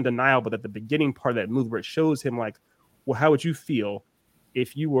think it's undeniable that the beginning part of that movie where it shows him like, well, how would you feel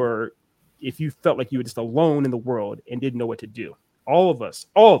if you felt like you were just alone in the world and didn't know what to do? All of us,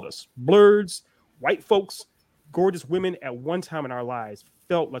 blurs, white folks, gorgeous women at one time in our lives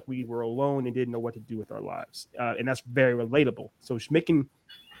felt like we were alone and didn't know what to do with our lives. And that's very relatable. So making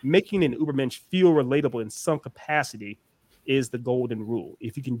an Ubermensch feel relatable in some capacity is the golden rule.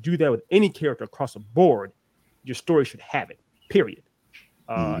 If you can do that with any character across the board, your story should have it, period.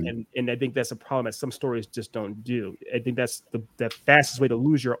 And I think that's a problem that some stories just don't do. I think that's the fastest way to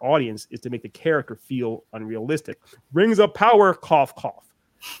lose your audience is to make the character feel unrealistic. Rings of power, cough, cough.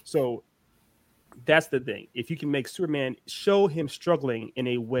 So that's the thing. If you can make Superman show him struggling in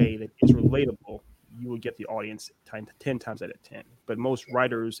a way that is relatable, you will get the audience 10 times out of 10. But most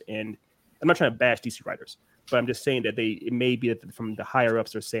writers, and I'm not trying to bash DC writers, but I'm just saying that it may be that from the higher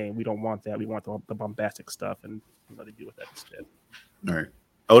ups are saying we don't want that. We want the bombastic stuff, and they deal with that instead. All right,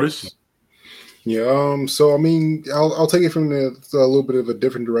 Otis. Yeah. So I mean, I'll take it from a little bit of a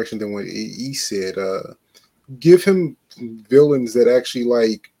different direction than what he said. Give him villains that actually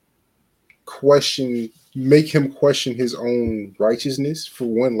make him question his own righteousness. For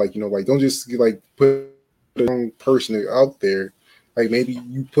one, don't just put the wrong person out there. Like maybe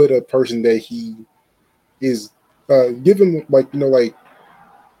you put a person that he is. Give him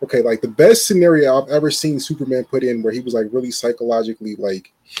okay, like the best scenario I've ever seen Superman put in where he was really psychologically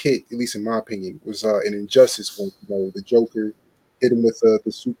hit, at least in my opinion, was an Injustice when the Joker hit him with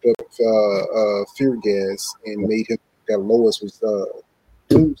the souped up fear gas and made him that Lois was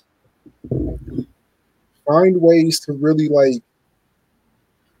doomed. Find ways to really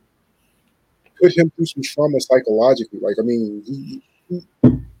put him through some trauma psychologically.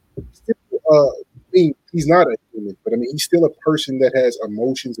 He's not a human, but he's still a person that has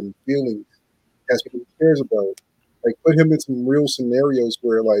emotions and feelings, has what he cares about. Put him in some real scenarios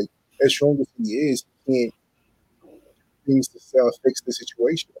where, as strong as he is, he can't things to fix the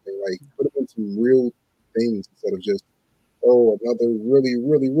situation. Put him in some real things instead of just Oh, another really,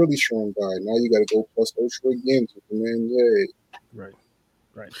 really, really strong guy. Now you got to go plus ultra again, Superman. Yay!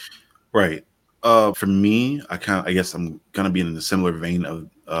 Right. For me, I guess I'm gonna be in a similar vein of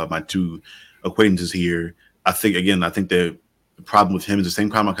my two acquaintances here. I think the problem with him is the same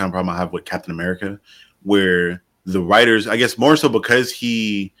kind of problem I have with Captain America, where the writers, I guess more so because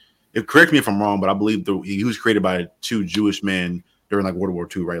correct me if I'm wrong, but I believe he was created by two Jewish men during like World War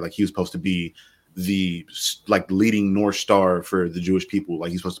II, right? Like he was supposed to be the like leading North Star for the Jewish people.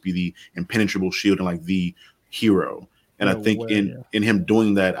 Like he's supposed to be the impenetrable shield and like the hero. And I think in him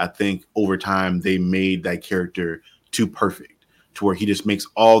doing that, I think over time they made that character too perfect to where he just makes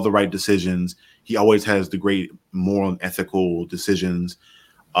all the right decisions. He always has the great moral and ethical decisions.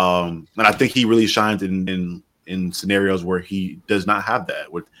 And I think he really shines in scenarios where he does not have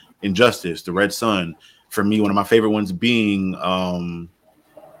that with Injustice, the Red Sun. For me, one of my favorite ones being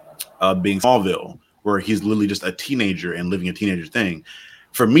Smallville, where he's literally just a teenager and living a teenager thing.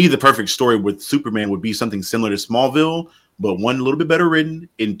 For me, the perfect story with Superman would be something similar to Smallville, but one, a little bit better written,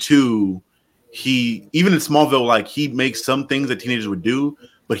 and two, he even in Smallville, like he makes some things that teenagers would do,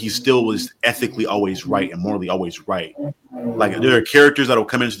 but he still was ethically always right and morally always right. Like there are characters that will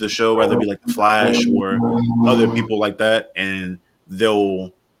come into the show, whether it be like the Flash or other people like that, and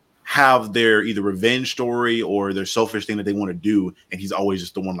they'll have their either revenge story or their selfish thing that they want to do, and he's always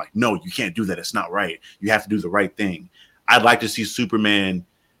just the one like, no, you can't do that. It's not right. You have to do the right thing. I'd like to see Superman,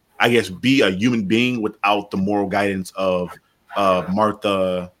 I guess, be a human being without the moral guidance of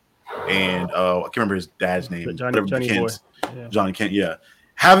Martha and I can't remember his dad's name. Johnny Boy. Yeah. Johnny Kent, yeah.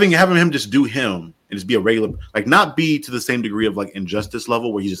 Having him just do him and just be a regular, like not be to the same degree of like Injustice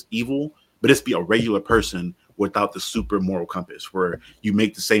level where he's just evil, but just be a regular person without the super moral compass where you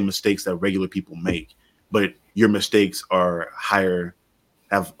make the same mistakes that regular people make, but your mistakes are higher,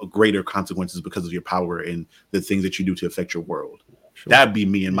 have greater consequences because of your power and the things that you do to affect your world. Sure. That'd be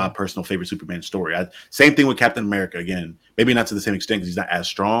me and my personal favorite Superman story. Same thing with Captain America. Again, maybe not to the same extent because he's not as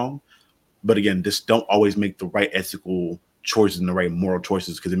strong, but again, just don't always make the right ethical choices and the right moral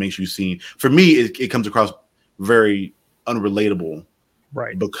choices because it makes you seem. For me, it comes across very unrelatable,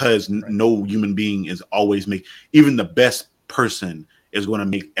 right? Because no human being is always even the best person is going to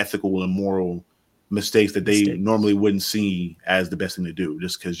make ethical and moral mistakes that they normally wouldn't see as the best thing to do.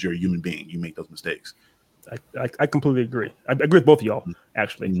 Just because you're a human being, you make those mistakes. I completely agree. I agree with both of y'all,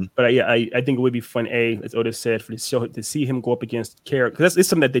 actually. Mm-hmm. But I think it would be fun, as Otis said, for the show to see him go up against characters. Because that's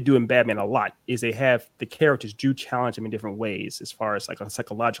something that they do in Batman a lot, is they have the characters do challenge him in different ways, as far as like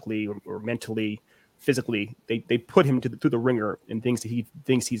psychologically or mentally, physically. They put him through the ringer and things that he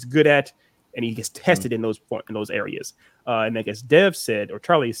thinks he's good at, and he gets tested in those areas. And I guess Dev said, or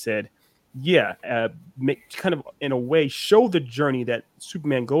Charlie said, make kind of in a way show the journey that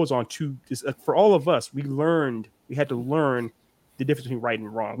Superman goes on to. For all of us, we had to learn the difference between right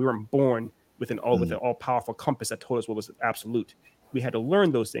and wrong. We weren't born with an all powerful compass that told us what was absolute. We had to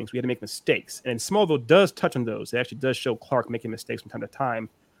learn those things. We had to make mistakes, and Smallville does touch on those. It actually does show Clark making mistakes from time to time.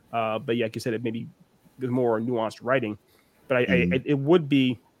 But like you said, it maybe there's more nuanced writing. But it would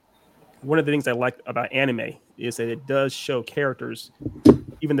be one of the things I like about anime is that it does show characters,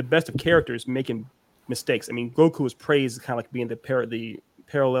 even the best of characters, making mistakes. I mean, Goku is praised kind of like being the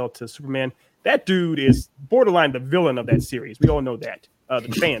parallel to Superman. That dude is borderline the villain of that series. We all know that.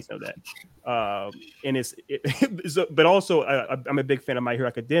 The fans know that. But also, I'm a big fan of My Hero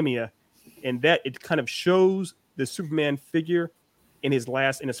Academia, and that it kind of shows the Superman figure in his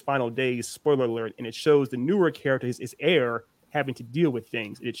final days. Spoiler alert! And it shows the newer character, his heir, having to deal with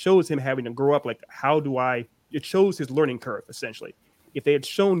things. It shows him having to grow up. Like, it shows his learning curve, essentially. If they had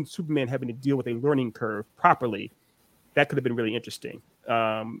shown Superman having to deal with a learning curve properly, that could have been really interesting.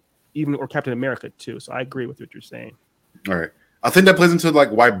 Or Captain America too. So I agree with what you're saying. All right. I think that plays into like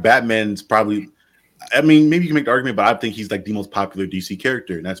why Batman's probably, I mean, maybe you can make the argument, but I think he's like the most popular DC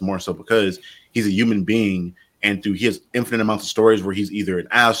character. And that's more so because he's a human being, and he has infinite amounts of stories where he's either an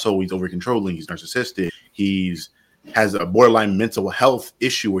asshole, he's over controlling, he's narcissistic, has a borderline mental health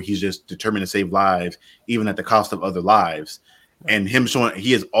issue where he's just determined to save lives, even at the cost of other lives. And him showing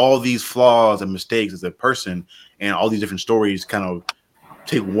he has all these flaws and mistakes as a person, and all these different stories kind of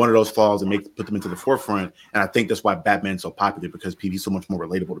take one of those flaws and put them into the forefront. And I think that's why Batman's so popular, because he's so much more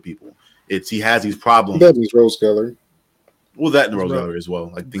relatable to people. He has these problems. Batman's Rose Gallery. Well, that in the Rose Gallery as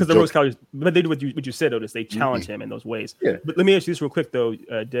well. Because the Rose Gallery, but they do what you said, Otis. They challenge him in those ways. Yeah. But let me ask you this real quick, though,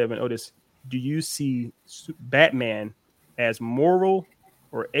 Dev and Otis. Do you see Batman as moral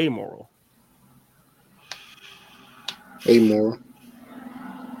or amoral? Amoral.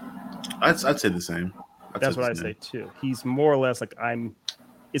 I'd say the same. That's what I say too. He's more or less like, I'm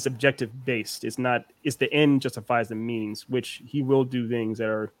it's objective based. It's not. It's the end justifies the means, which he will do things that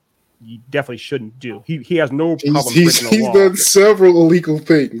are you definitely shouldn't do. He has no problem breaking the law. He's done several illegal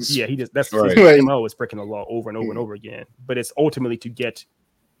things. Yeah, he just that's Right. his MO is breaking the law over and over and over again. But it's ultimately to get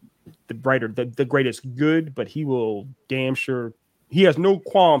the greatest good. But he will damn sure he has no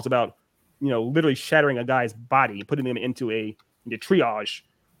qualms about literally shattering a guy's body and putting them into triage.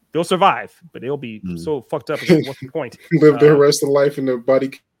 They'll survive, but they'll be so fucked up. What's the point? Live their rest of life in their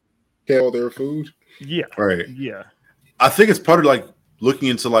body, get all their food. Yeah, right. Yeah, I think it's part of like looking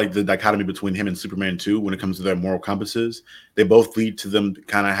into like the dichotomy between him and Superman 2 when it comes to their moral compasses. They both lead to them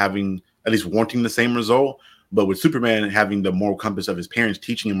kind of having at least wanting the same result. But with Superman having the moral compass of his parents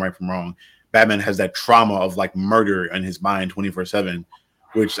teaching him right from wrong, Batman has that trauma of like murder in his mind 24/7,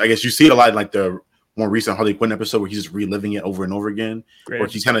 which I guess you see it a lot in like the more recent Harley Quinn episode where he's just reliving it over and over again, or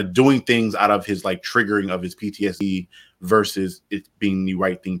he's kind of doing things out of his like triggering of his PTSD versus it being the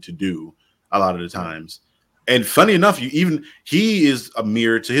right thing to do a lot of the times. And funny enough, he is a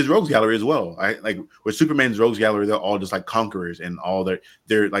mirror to his rogues gallery as well. Like with Superman's rogues gallery, they're all just like conquerors and all they're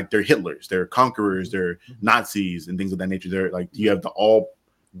Hitlers, they're conquerors, they're Nazis and things of that nature. They're like you have the all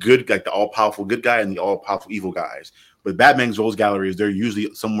good, like the all powerful good guy and the all powerful evil guys. But Batman's rogues galleries, they're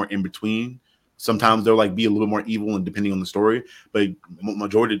usually somewhere in between. Sometimes they'll like be a little more evil and depending on the story, but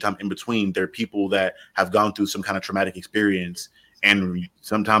majority of the time in between, they're people that have gone through some kind of traumatic experience and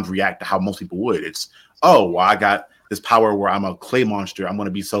sometimes react to how most people would. It's, oh, well, I got this power where I'm a clay monster. I'm going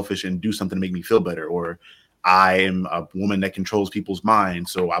to be selfish and do something to make me feel better. Or I am a woman that controls people's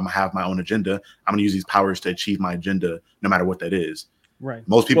minds. So I'm going to have my own agenda. I'm going to use these powers to achieve my agenda, no matter what that is. Right.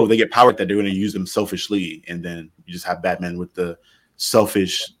 Most people, they get power that they're going to use them selfishly. And then you just have Batman with the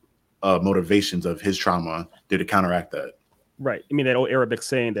selfish motivations of his trauma there to counteract that. Right. I mean, that old Arabic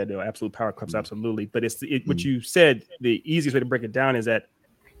saying that absolute power corrupts absolutely. But what you said, the easiest way to break it down is that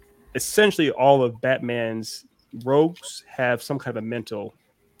essentially all of Batman's rogues have some kind of a mental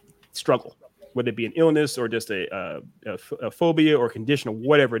struggle, whether it be an illness or just a phobia or condition or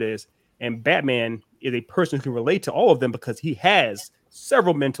whatever it is. And Batman is a person who can relate to all of them because he has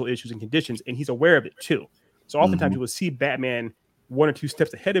several mental issues and conditions, and he's aware of it too. So oftentimes you will see Batman one or two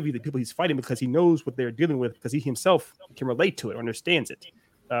steps ahead of you, the people he's fighting, because he knows what they're dealing with, because he himself can relate to it or understands it.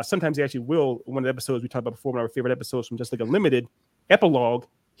 Sometimes he actually will. One of the episodes we talked about before, one of our favorite episodes from Just Like Unlimited, Epilogue,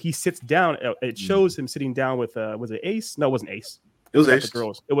 he sits down. It shows him sitting down with, was it Ace? No, it wasn't Ace. It was Ace. The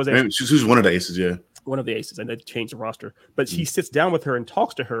girls. It was Ace. She was one of the Aces, yeah. One of the Aces, and they changed the roster. But he sits down with her and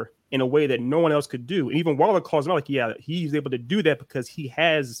talks to her in a way that no one else could do. And even Waller calls him out, like, yeah, he's able to do that because he's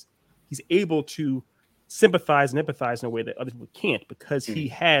able to sympathize and empathize in a way that other people can't, because he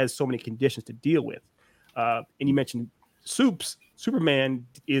has so many conditions to deal with. And you mentioned Superman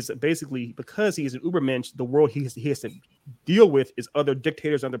is basically, because he is an Ubermensch, the world he has to deal with is other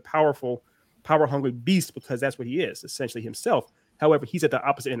dictators, other powerful, power-hungry beasts, because that's what he is, essentially himself. However, he's at the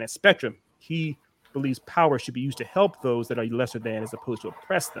opposite end of that spectrum. He believes power should be used to help those that are lesser than, as opposed to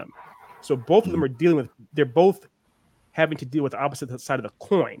oppress them. So both of them are they're both having to deal with the opposite side of the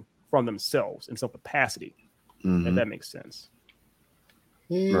coin from themselves in some capacity. If that makes sense.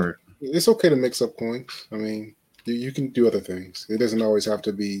 Yeah, right. It's okay to mix up coins. I mean, you can do other things. It doesn't always have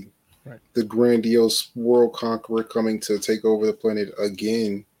to be the grandiose world conqueror coming to take over the planet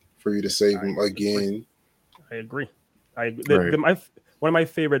again for you to save him again. I agree. One of my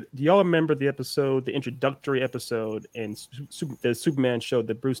favorite. Do y'all remember the introductory episode in the Superman show,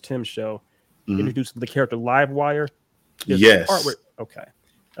 the Bruce Timm show, introduced the character Livewire? Yes.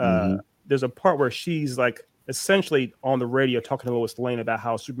 There's a part where she's like essentially on the radio talking to Lois Lane about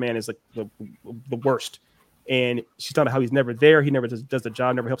how Superman is like the worst. And she's talking about how he's never there. He never does the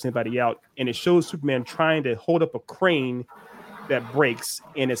job, never helps anybody out. And it shows Superman trying to hold up a crane that breaks,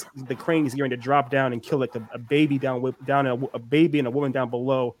 and the crane is going to drop down and kill like a baby a baby and a woman down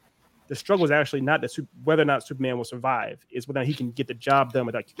below. The struggle is actually not whether or not Superman will survive, is whether he can get the job done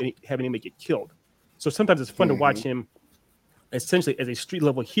without having him get killed. So sometimes it's fun to watch him essentially as a street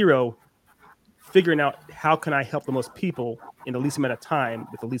level hero, figuring out how can I help the most people in the least amount of time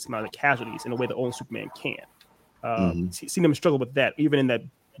with the least amount of casualties in a way that only Superman can. Seeing them struggle with that, even in that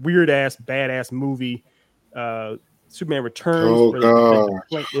weird ass, badass movie, Superman Returns. I'm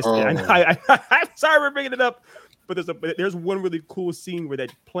sorry for bringing it up, but there's one really cool scene where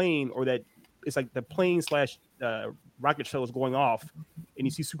that plane, or that it's like the plane / rocket shuttle is going off, and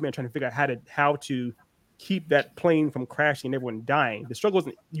you see Superman trying to figure out how to keep that plane from crashing and everyone dying. The struggle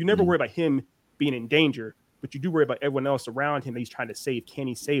isn't, you never worry about him being in danger. but you do worry about everyone else around him that he's trying to save. Can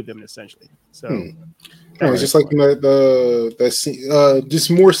he save them, essentially? So no, it's just like that scene,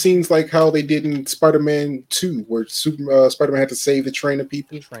 just more scenes like how they did in Spider-Man 2, where Spider-Man had to save the train of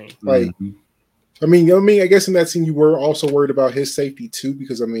people. Like, I mean, I guess in that scene you were also worried about his safety too,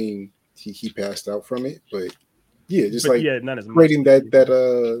 because I mean he passed out from it, but yeah, just not as much. creating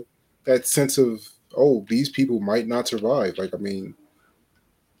that sense of, oh, these people might not survive. Like, I mean,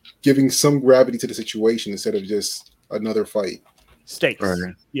 giving some gravity to the situation instead of just another fight. Stakes,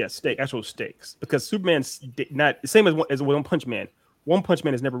 actual stakes. Because Superman's not the same as One Punch Man. One Punch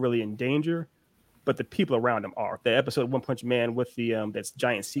Man is never really in danger, but the people around him are. The episode of One Punch Man with the that's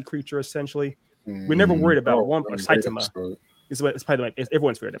giant sea creature, essentially. We're never worried about Saitama. It's probably like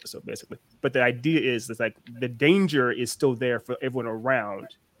everyone's favorite episode, basically. But the idea is like the danger is still there for everyone around,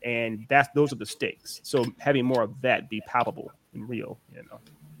 and those are the stakes. So having more of that be palpable and real,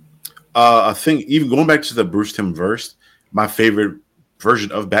 I think even going back to the Bruce Timm verse, my favorite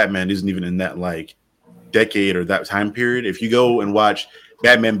version of Batman isn't even in that like decade or that time period. If you go and watch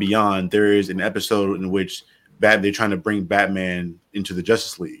Batman Beyond, there is an episode in which they're trying to bring Batman into the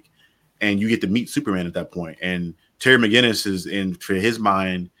Justice League, and you get to meet Superman at that point. And Terry McGinnis is for his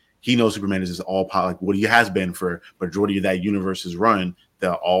mind, he knows Superman is this all power, like what he has been for majority of that universe's run,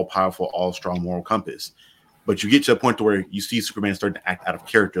 the all powerful, all strong moral compass. But you get to a point to where you see Superman starting to act out of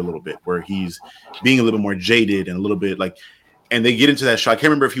character a little bit, where he's being a little bit more jaded and a little bit like, and they get into that shot. I can't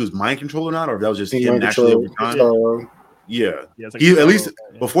remember if he was mind controlled or not, or if that was just him naturally over time. Yeah. Like he, at least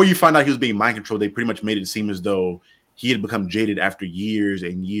before you find out he was being mind controlled, they pretty much made it seem as though he had become jaded after years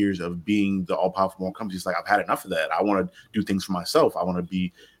and years of being the all-powerful moral compass. He's like, I've had enough of that. I want to do things for myself. I want to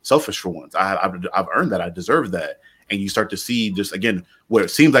be selfish for once. I've earned that. I deserve that. And you start to see just, again, what it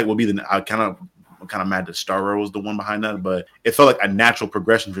seems like will be I'm kind of mad that Starro was the one behind that, but it felt like a natural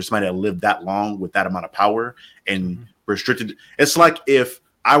progression for somebody that lived that long with that amount of power and restricted. It's like if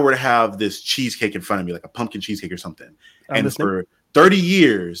I were to have this cheesecake in front of me, like a pumpkin cheesecake or something, and for 30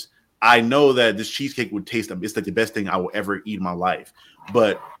 years, I know that this cheesecake would taste, it's like the best thing I will ever eat in my life.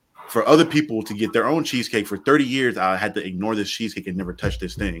 But for other people to get their own cheesecake for 30 years, I had to ignore this cheesecake and never touch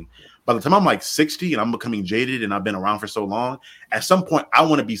this thing. By the time I'm like 60 and I'm becoming jaded and I've been around for so long, at some point I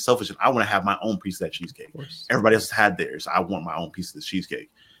want to be selfish and I want to have my own piece of that cheesecake. Everybody else had theirs. I want my own piece of the cheesecake.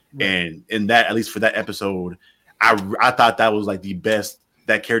 Right. And in that, at least for that episode, I thought that was like the best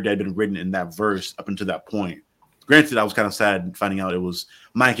that character had been written in that verse up until that point. Granted, I was kind of sad finding out it was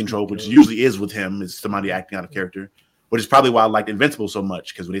mind control, which usually is with him, is somebody acting out of character, which is probably why I liked Invincible so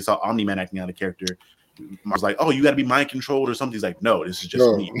much, because when they saw Omni-Man acting out of character, I was like, oh, you got to be mind controlled or something. He's like, no, this is just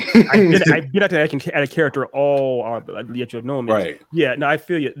me. I get acting out of character all yet you have known me. Right. Yeah, no, I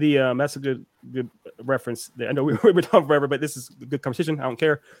feel you. That's a good reference. I know we've been talking forever, but this is a good conversation. I don't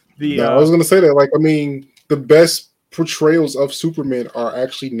care. I was going to say that. Like, I mean, the best portrayals of Superman are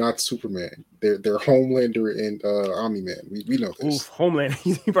actually not Superman. They're Homelander and Omni-Man. We know this.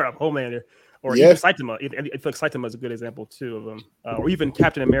 Homelander. You brought up Homelander. Or even Saitama. I feel like Saitama is a good example too of them. Or even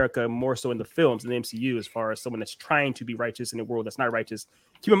Captain America, more so in the films, in the MCU, as far as someone that's trying to be righteous in a world that's not righteous.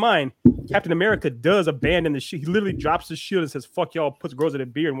 Keep in mind, Captain America does abandon the shield. He literally drops his shield and says, fuck y'all, puts grows in a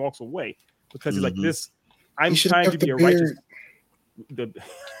beard and walks away. Because he's like, I'm trying to be a righteous.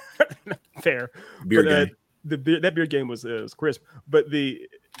 Fair. Beard game. That beard game was crisp. But the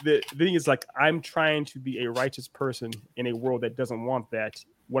thing is, like, I'm trying to be a righteous person in a world that doesn't want that.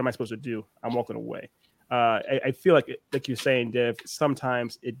 What am I supposed to do? I'm walking away. I feel like you're saying, Dev,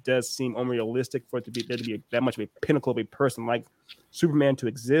 sometimes it does seem unrealistic for it to be there to be that much of a pinnacle of a person like Superman to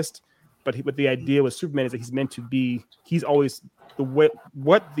exist. But the idea with Superman is that he's meant to be. He's always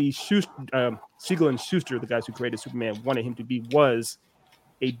what the Siegel and Schuster, the guys who created Superman, wanted him to be, was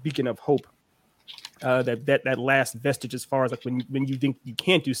a beacon of hope. That last vestige, as far as like when you think you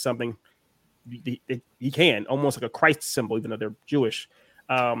can't do something, he can, almost like a Christ symbol, even though they're Jewish.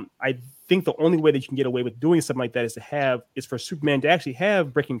 I think the only way that you can get away with doing something like that is for Superman to actually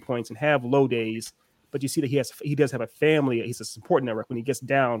have breaking points and have low days. But you see that he does have a family. He's a support network. When he gets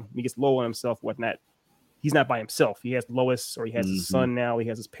down, when he gets low on himself, whatnot, he's not by himself. He has Lois, or he has his son now. He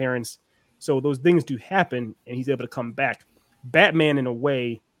has his parents. So those things do happen, and he's able to come back. Batman, in a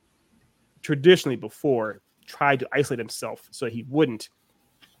way, traditionally before, tried to isolate himself so he wouldn't.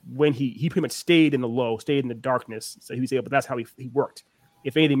 When he pretty much stayed in the low, stayed in the darkness, so he was able. But that's how he worked.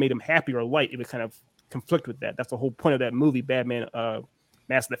 If anything made him happy or light, it would kind of conflict with that. That's the whole point of that movie, Batman,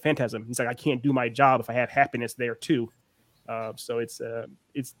 Mask of the Phantasm. He's like, I can't do my job if I have happiness there too. So it's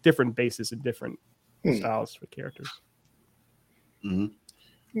different bases and different styles for characters.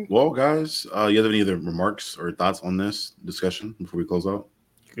 Mm-hmm. Well, guys, you have any other remarks or thoughts on this discussion before we close out?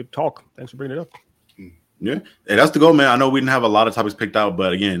 Good talk. Thanks for bringing it up. Yeah, and that's the goal, man. I know we didn't have a lot of topics picked out,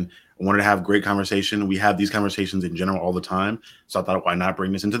 but again, I wanted to have great conversation. We have these conversations in general all the time, so I thought, why not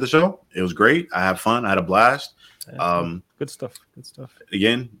bring this into the show? It was great. I had fun. I had a blast. Good stuff.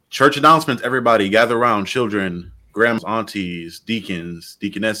 Again, church announcements. Everybody gather around. Children, grandmas, aunties, deacons,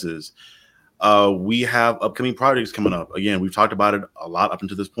 deaconesses. We have upcoming projects coming up. Again, we've talked about it a lot up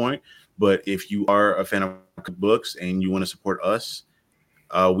until this point, but if you are a fan of books and you want to support us,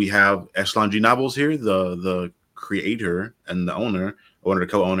 we have Echelon G Novels here, the creator and the owner, one of the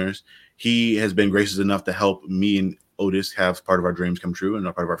co-owners. He has been gracious enough to help me and Otis have part of our dreams come true and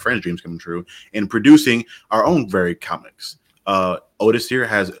a part of our friends' dreams come true in producing our own very comics. Otis here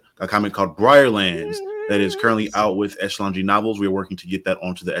has a comic called Briarlands that is currently out with Echelon G Novels. We are working to get that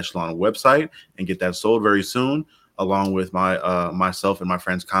onto the Echelon website and get that sold very soon, along with myself and my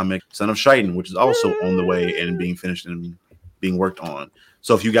friend's comic, Son of Shaitan, which is also on the way and being finished and being worked on.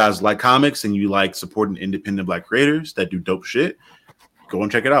 So if you guys like comics and you like supporting independent Black creators that do dope shit, go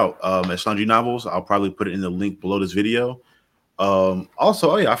and check it out. Echelon G Novels. I'll probably put it in the link below this video.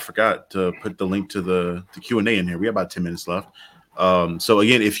 Also, I forgot to put the link to the Q&A in here. We have about 10 minutes left. So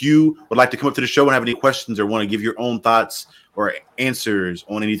again, if you would like to come up to the show and have any questions or want to give your own thoughts or answers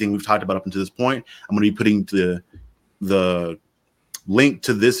on anything we've talked about up until this point, I'm going to be putting the link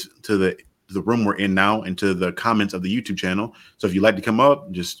to the room we're in now into the comments of the YouTube channel. So if you'd like to come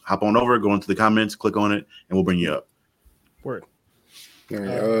up, just hop on over, go into the comments, click on it, and we'll bring you up. Word. All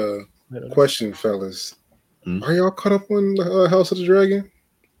right, question, fellas. Are y'all caught up on House of the Dragon?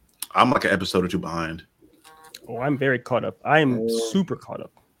 I'm like an episode or two behind. Oh, I'm very caught up. I am super caught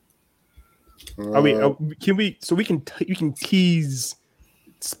up. Can we? So we can tease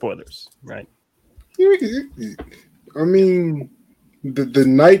spoilers, right? I mean, the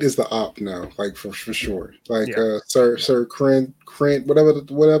knight is the op now, like for sure. Like Sir Krant, whatever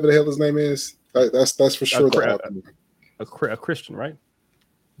the hell his name is. That's for sure the op. A Christian, right?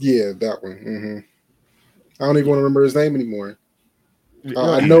 Yeah, that one. Mm-hmm. I don't even want to remember his name anymore.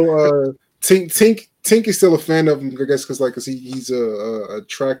 I know Tink is still a fan of him, I guess, because he's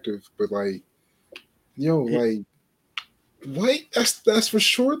attractive, but like, like, what? That's for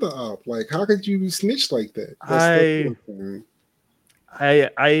sure the op. Like, how could you snitch like that? The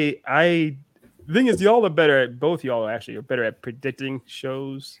thing is, y'all are better at both. Y'all actually are better at predicting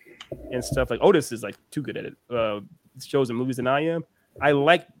shows and stuff. Like Otis is like too good at it. Shows and movies than I am. I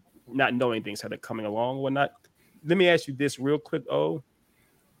like not knowing things how they're coming along or whatnot. Let me ask you this real quick, and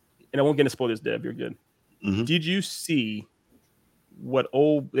I won't get into spoilers, Dev. You're good. Mm-hmm. Did you see what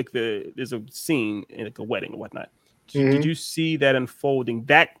there's a scene in like a wedding or whatnot? Did you see that unfolding?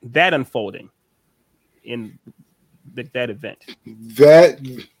 That unfolding in that event? That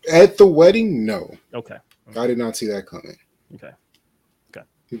at the wedding? No. Okay. I did not see that coming. Okay.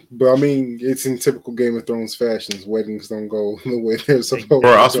 But I mean, it's in typical Game of Thrones fashions. Weddings don't go the way they're supposed to.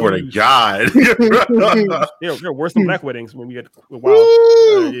 Bro, I swear to God. They're worse than Black weddings when we get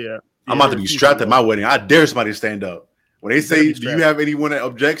wild. I'm about to be strapped at my wedding. I dare somebody to stand up. When they say, do you have anyone that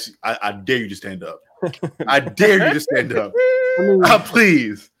objects? I dare you to stand up. I dare you to stand up.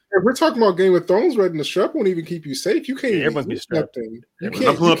 Please. If we're talking about Game of Thrones, wedding, the strap won't even keep you safe. You can't. Everyone's be strapped. I'm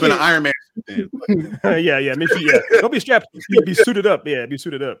pulling up in an Iron Man. Yeah. Make sure, don't be strapped. Be suited up. Yeah, be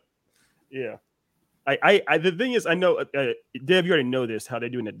suited up. Yeah. I the thing is, I know, Dev, you already know this. How they're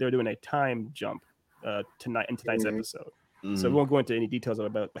doing it. They're doing a time jump tonight's episode. Mm-hmm. So we won't go into any details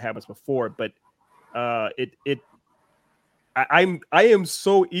about what happens before, but I am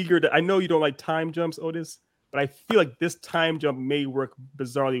so eager to. I know you don't like time jumps, Otis. But I feel like this time jump may work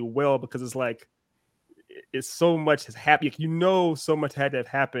bizarrely well because it's like it's so much has happened. So much had to have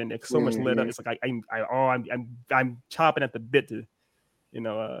happened. It's so much led up. It's like I'm chopping at the bit to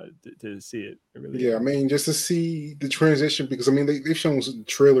see it. I mean, just to see the transition, because I mean they've shown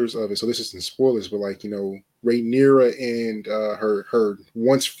trailers of it, so this isn't spoilers. But like Rhaenyra and her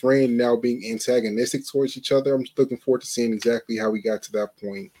once friend now being antagonistic towards each other. I'm looking forward to seeing exactly how we got to that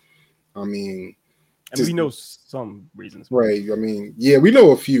point. I mean. And we know some reasons. Right. I mean, we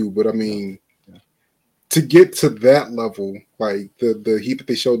know a few, but I mean, to get to that level, like the heat that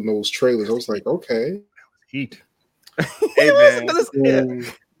they showed in those trailers, I was like, okay. Heat. Hey, man.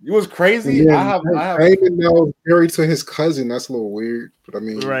 It was crazy. I have David now married to his cousin. That's a little weird, but I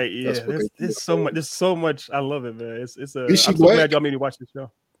mean, right. Yeah. There's so much. There's so much. I love it, man. I'm so glad y'all made me watch this show.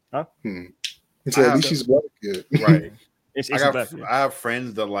 Huh? At least she's black. Yeah. Right. I have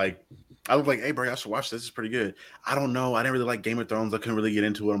friends that like. I was like, hey, bro, I should watch this. This is pretty good. I don't know. I didn't really like Game of Thrones. I couldn't really get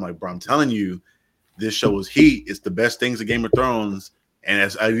into it. I'm like, bro, I'm telling you, this show is heat. It's the best things of Game of Thrones. And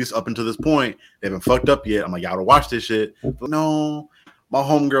at least up until this point, they haven't fucked up yet. I'm like, y'all to watch this shit. But no, My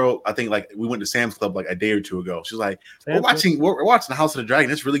homegirl, I think like we went to Sam's Club like a day or two ago. She's like, we're Sam's watching the House of the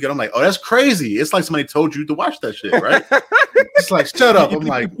Dragon. It's really good. I'm like, oh, that's crazy. It's like somebody told you to watch that shit, right? It's like, shut up. I'm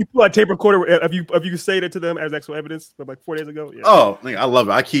like, you pull out tape recorder of you say that to them as actual evidence from like 4 days ago. Yeah. Oh, I love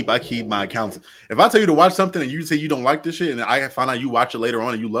it. I keep my accounts. If I tell you to watch something and you say you don't like this shit, and I find out you watch it later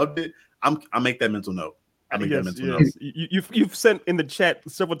on and you loved it, I make that mental note. Note. You've sent in the chat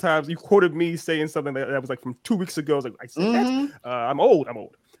several times. You quoted me saying something that was like from 2 weeks ago. I was like, I said that. I'm old.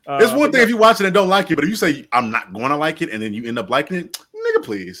 It's one thing if you watch it and don't like it, but if you say I'm not going to like it and then you end up liking it, nigga,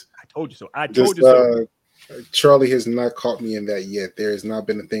 please. I told you so. I told you so. Charlie has not caught me in that yet. There has not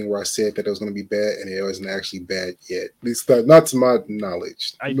been a thing where I said that it was going to be bad and it wasn't actually bad yet. At least not to my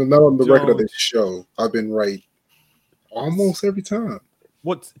knowledge. Not on the record of this show. I've been right almost every time.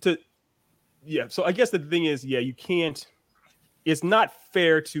 So I guess the thing is, you can't. It's not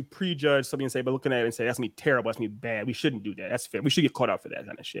fair to prejudge something and say, but looking at it and say that's gonna be terrible, that's gonna be bad. We shouldn't do that. That's fair. We should get caught out for that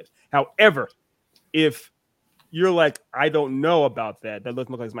kind of shit. However, if you're like, I don't know about that, that doesn't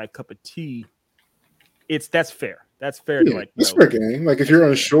look like it's my cup of tea. That's fair. That's fair to like. That's fair game. Like if you're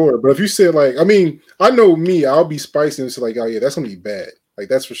unsure, but if you say like, I mean, I know me, I'll be spicy and say like, oh yeah, that's gonna be bad. Like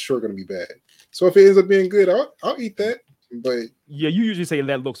that's for sure gonna be bad. So if it ends up being good, I'll eat that. But yeah, you usually say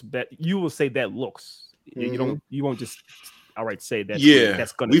that looks bad. You will say that looks. You won't just outright say that. Yeah,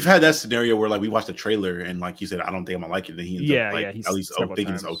 that's gonna. We've had that scenario where like we watched the trailer and like he said, I don't think I'm gonna like it. Then he ends up like, he's at least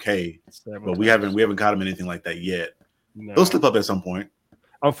thinking it's okay. But we times. haven't caught him in anything like that yet. No. He'll slip up at some point.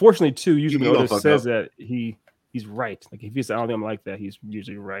 Unfortunately, too, usually when Otis says that he's right. Like if he says I don't think I'm like that, he's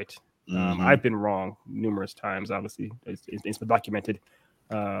usually right. I've been wrong numerous times. Obviously, it's been documented.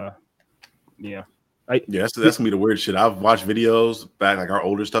 That's gonna be the weird shit. I've watched videos back, like our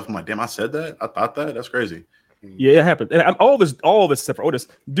older stuff. I'm like, damn, I said that. I thought that. That's crazy. Yeah, it happened. And all this stuff for Otis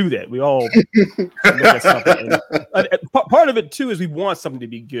do that. We all look at something. And part of it too is we want something to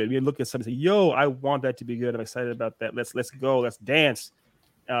be good. We look at something and say, "Yo, I want that to be good. I'm excited about that. Let's go. Let's dance."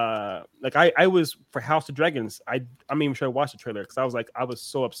 Like I was for House of Dragons. I'm even sure I watched the trailer because I was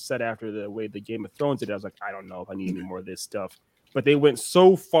so upset after the way the Game of Thrones did. I was like, I don't know if I need any more of this stuff. But they went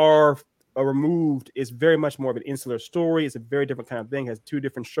so far removed. It's very much more of an insular story. It's a very different kind of thing. It has two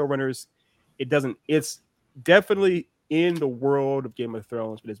different showrunners. It's definitely in the world of Game of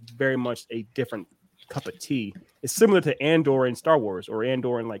Thrones, but it's very much a different cup of tea. It's similar to Andor in Star Wars or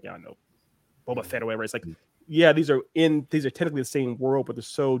Andor in like, I don't know, Boba Fett or whatever. It's like, yeah, these are technically the same world, but they're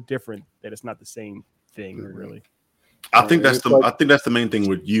so different that it's not the same thing, really. I think that's the main thing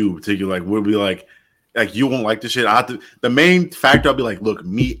with you, particularly. Like we'll be like you won't like this shit. The main factor, I'll be like, look,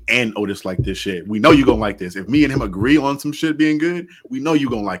 me and Otis like this shit. We know you gonna like this. If me and him agree on some shit being good, we know you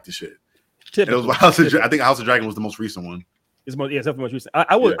gonna like this shit. I think House of Dragon was the most recent one. It's definitely the most recent.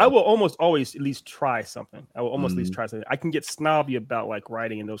 I will almost always at least try something. I will almost at least try something. I can get snobby about like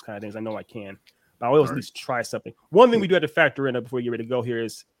writing and those kind of things. I know I can, but I will always at least try something. One thing we do have to factor in before we get ready to go here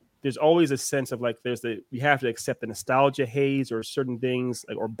is there's always a sense of like we have to accept the nostalgia haze or certain things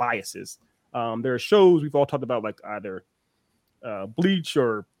like or biases. There are shows we've all talked about like either Bleach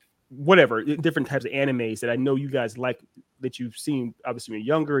or whatever different types of animes that I know you guys like that you've seen obviously when you're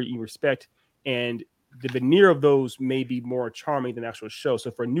younger, you respect, and the veneer of those may be more charming than the actual show.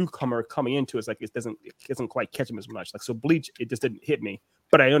 So for a newcomer coming into it, it's like it doesn't quite catch them as much. Like so Bleach, it just didn't hit me,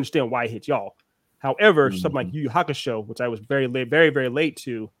 but I understand why it hit y'all. However, something like Yu Yu Hakusho, which I was very late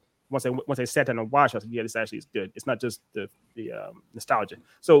to, once I sat down and watched, I was like, yeah, this actually is good. It's not just the nostalgia.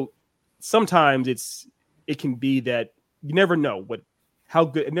 So sometimes it can be that you never know how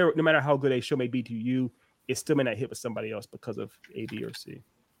good, no matter how good a show may be to you, it still may not hit with somebody else because of A, B, or C.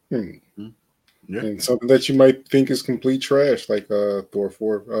 Yeah. And something that you might think is complete trash, like Thor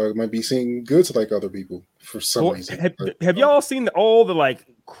 4, might be seeing good to like other people for some reason. Have y'all seen all the like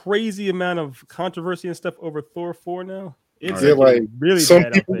crazy amount of controversy and stuff over Thor 4 now? It's like really some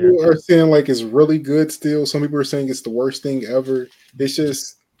bad people out there. are saying like it's really good still. Some people are saying it's the worst thing ever.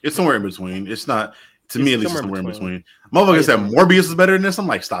 It's somewhere in between. It's not, to me at least, it's somewhere in between. Motherfucker said Morbius is better than this. I'm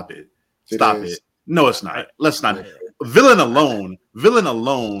like, stop it. No, it's not. Let's not. Villain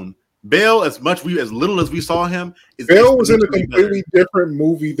alone. Bale, as little as we saw him, Bale was in a completely different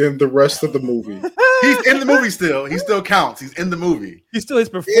movie than the rest of the movie. He's in the movie still. He still counts. He's in the movie. He's still his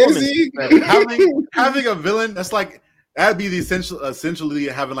performance. Is he? having a villain that's like that'd be the essentially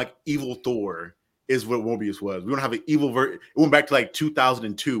having like evil Thor is what Morbius was. We don't have an evil version. It went back to like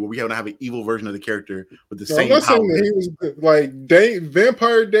 2002 where we have an evil version of the character with the same. I'm not saying that he was good. Like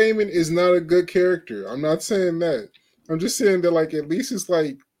Vampire Damon is not a good character. I'm not saying that. I'm just saying that like at least it's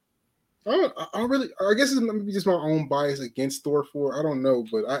like. I guess it's maybe just my own bias against Thor 4. I don't know,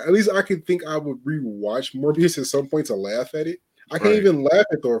 but at least I could think I would rewatch Morbius at some point to laugh at it. I can't even laugh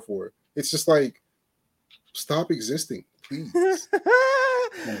at Thor 4. It's just like, stop existing, please.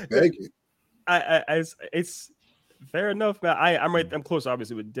 I beg it. It's fair enough, man. I'm close,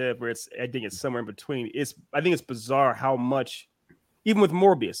 obviously, with Dev, where I think it's somewhere in between. I think it's bizarre how much, even with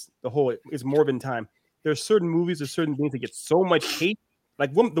Morbius, it's Morbin time. There's certain movies, there's certain things that get so much hate,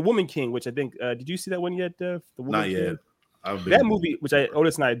 like the Woman King, which I think, did you see that one yet, Dev? The Woman Not King? yet. That movie, which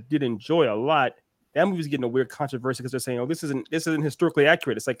Otis and I did enjoy a lot, that movie's getting a weird controversy because they're saying, "Oh, this isn't historically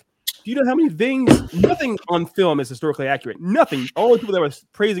accurate." It's like, do you know how many things? Nothing on film is historically accurate. Nothing. All the people that were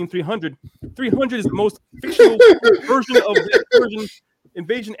praising 300 is the most fictional version of that version.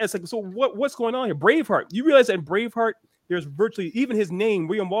 Invasion. It's like, so what's going on here? Braveheart. You realize that in Braveheart, there's virtually even his name.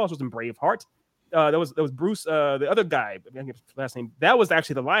 William Wallace was in Braveheart. That was Bruce, the other guy. I can't get his last name. That was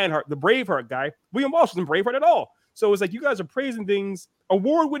actually the Lionheart, the Braveheart guy. William Wallace was in Braveheart at all. So it's like you guys are praising things,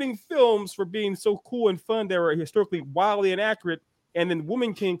 award-winning films for being so cool and fun. They were historically wildly inaccurate, and then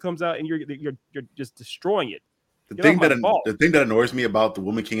Woman King comes out and you're just destroying it. The thing that annoys me about the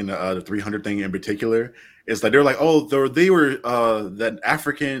Woman King and the 300 thing in particular is that they're like, oh, they were that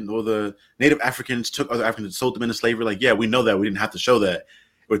African or the Native Africans took other Africans and sold them into slavery. Like, yeah, we know that. We didn't have to show that.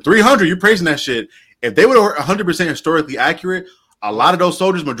 With 300, you're praising that shit. If they were 100% historically accurate, a lot of those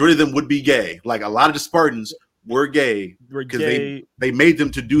soldiers, majority of them would be gay. Like a lot of the Spartans were gay because they made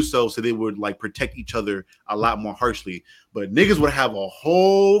them to do so they would like protect each other a lot more harshly. But niggas would have a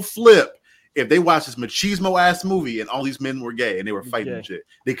whole flip if they watched this machismo ass movie and all these men were gay and they were fighting and shit.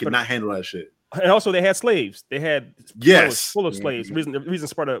 They could not handle that shit. And also they had slaves. They had full of slaves. The reason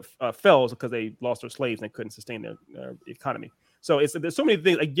Sparta fell is because they lost their slaves and they couldn't sustain their economy. So there's so many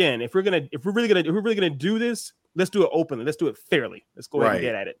things. Again, if we're really gonna do this, let's do it openly. Let's do it fairly. Let's go ahead and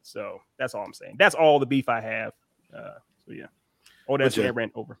get at it. So that's all I'm saying. That's all the beef I have. So yeah. Oh, that's that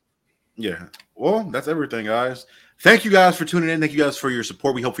rant over. Yeah. Well, that's everything, guys. Thank you guys for tuning in. Thank you guys for your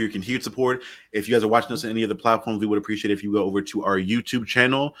support. We hope for your continued support. If you guys are watching us on any of the platforms, we would appreciate if you go over to our YouTube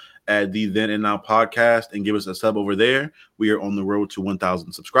channel at the Then and Now podcast and give us a sub over there. We are on the road to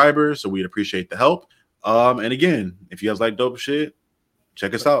 1,000 subscribers, so we'd appreciate the help. And again, if you guys like dope shit,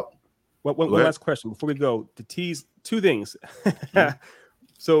 check us out. One last question before we go to tease two things.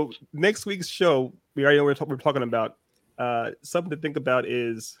 So next week's show, we already know we're talking about. Something to think about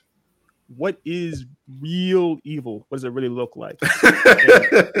is, what is real evil? What does it really look like?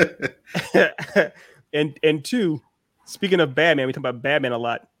 and two, speaking of Batman, we talk about Batman a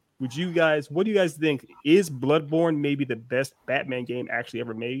lot. What do you guys think? Is Bloodborne maybe the best Batman game actually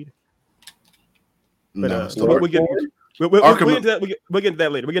ever made? But, no, we'll get into that. We'll get into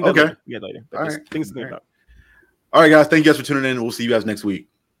that later. We'll get into that later. All right. Things to think about. All right, guys. Thank you guys for tuning in. We'll see you guys next week.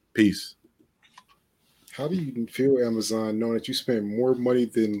 Peace. How do you feel, Amazon, knowing that you spend more money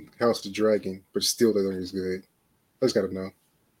than House of the Dragon, but still that is good? I just gotta know.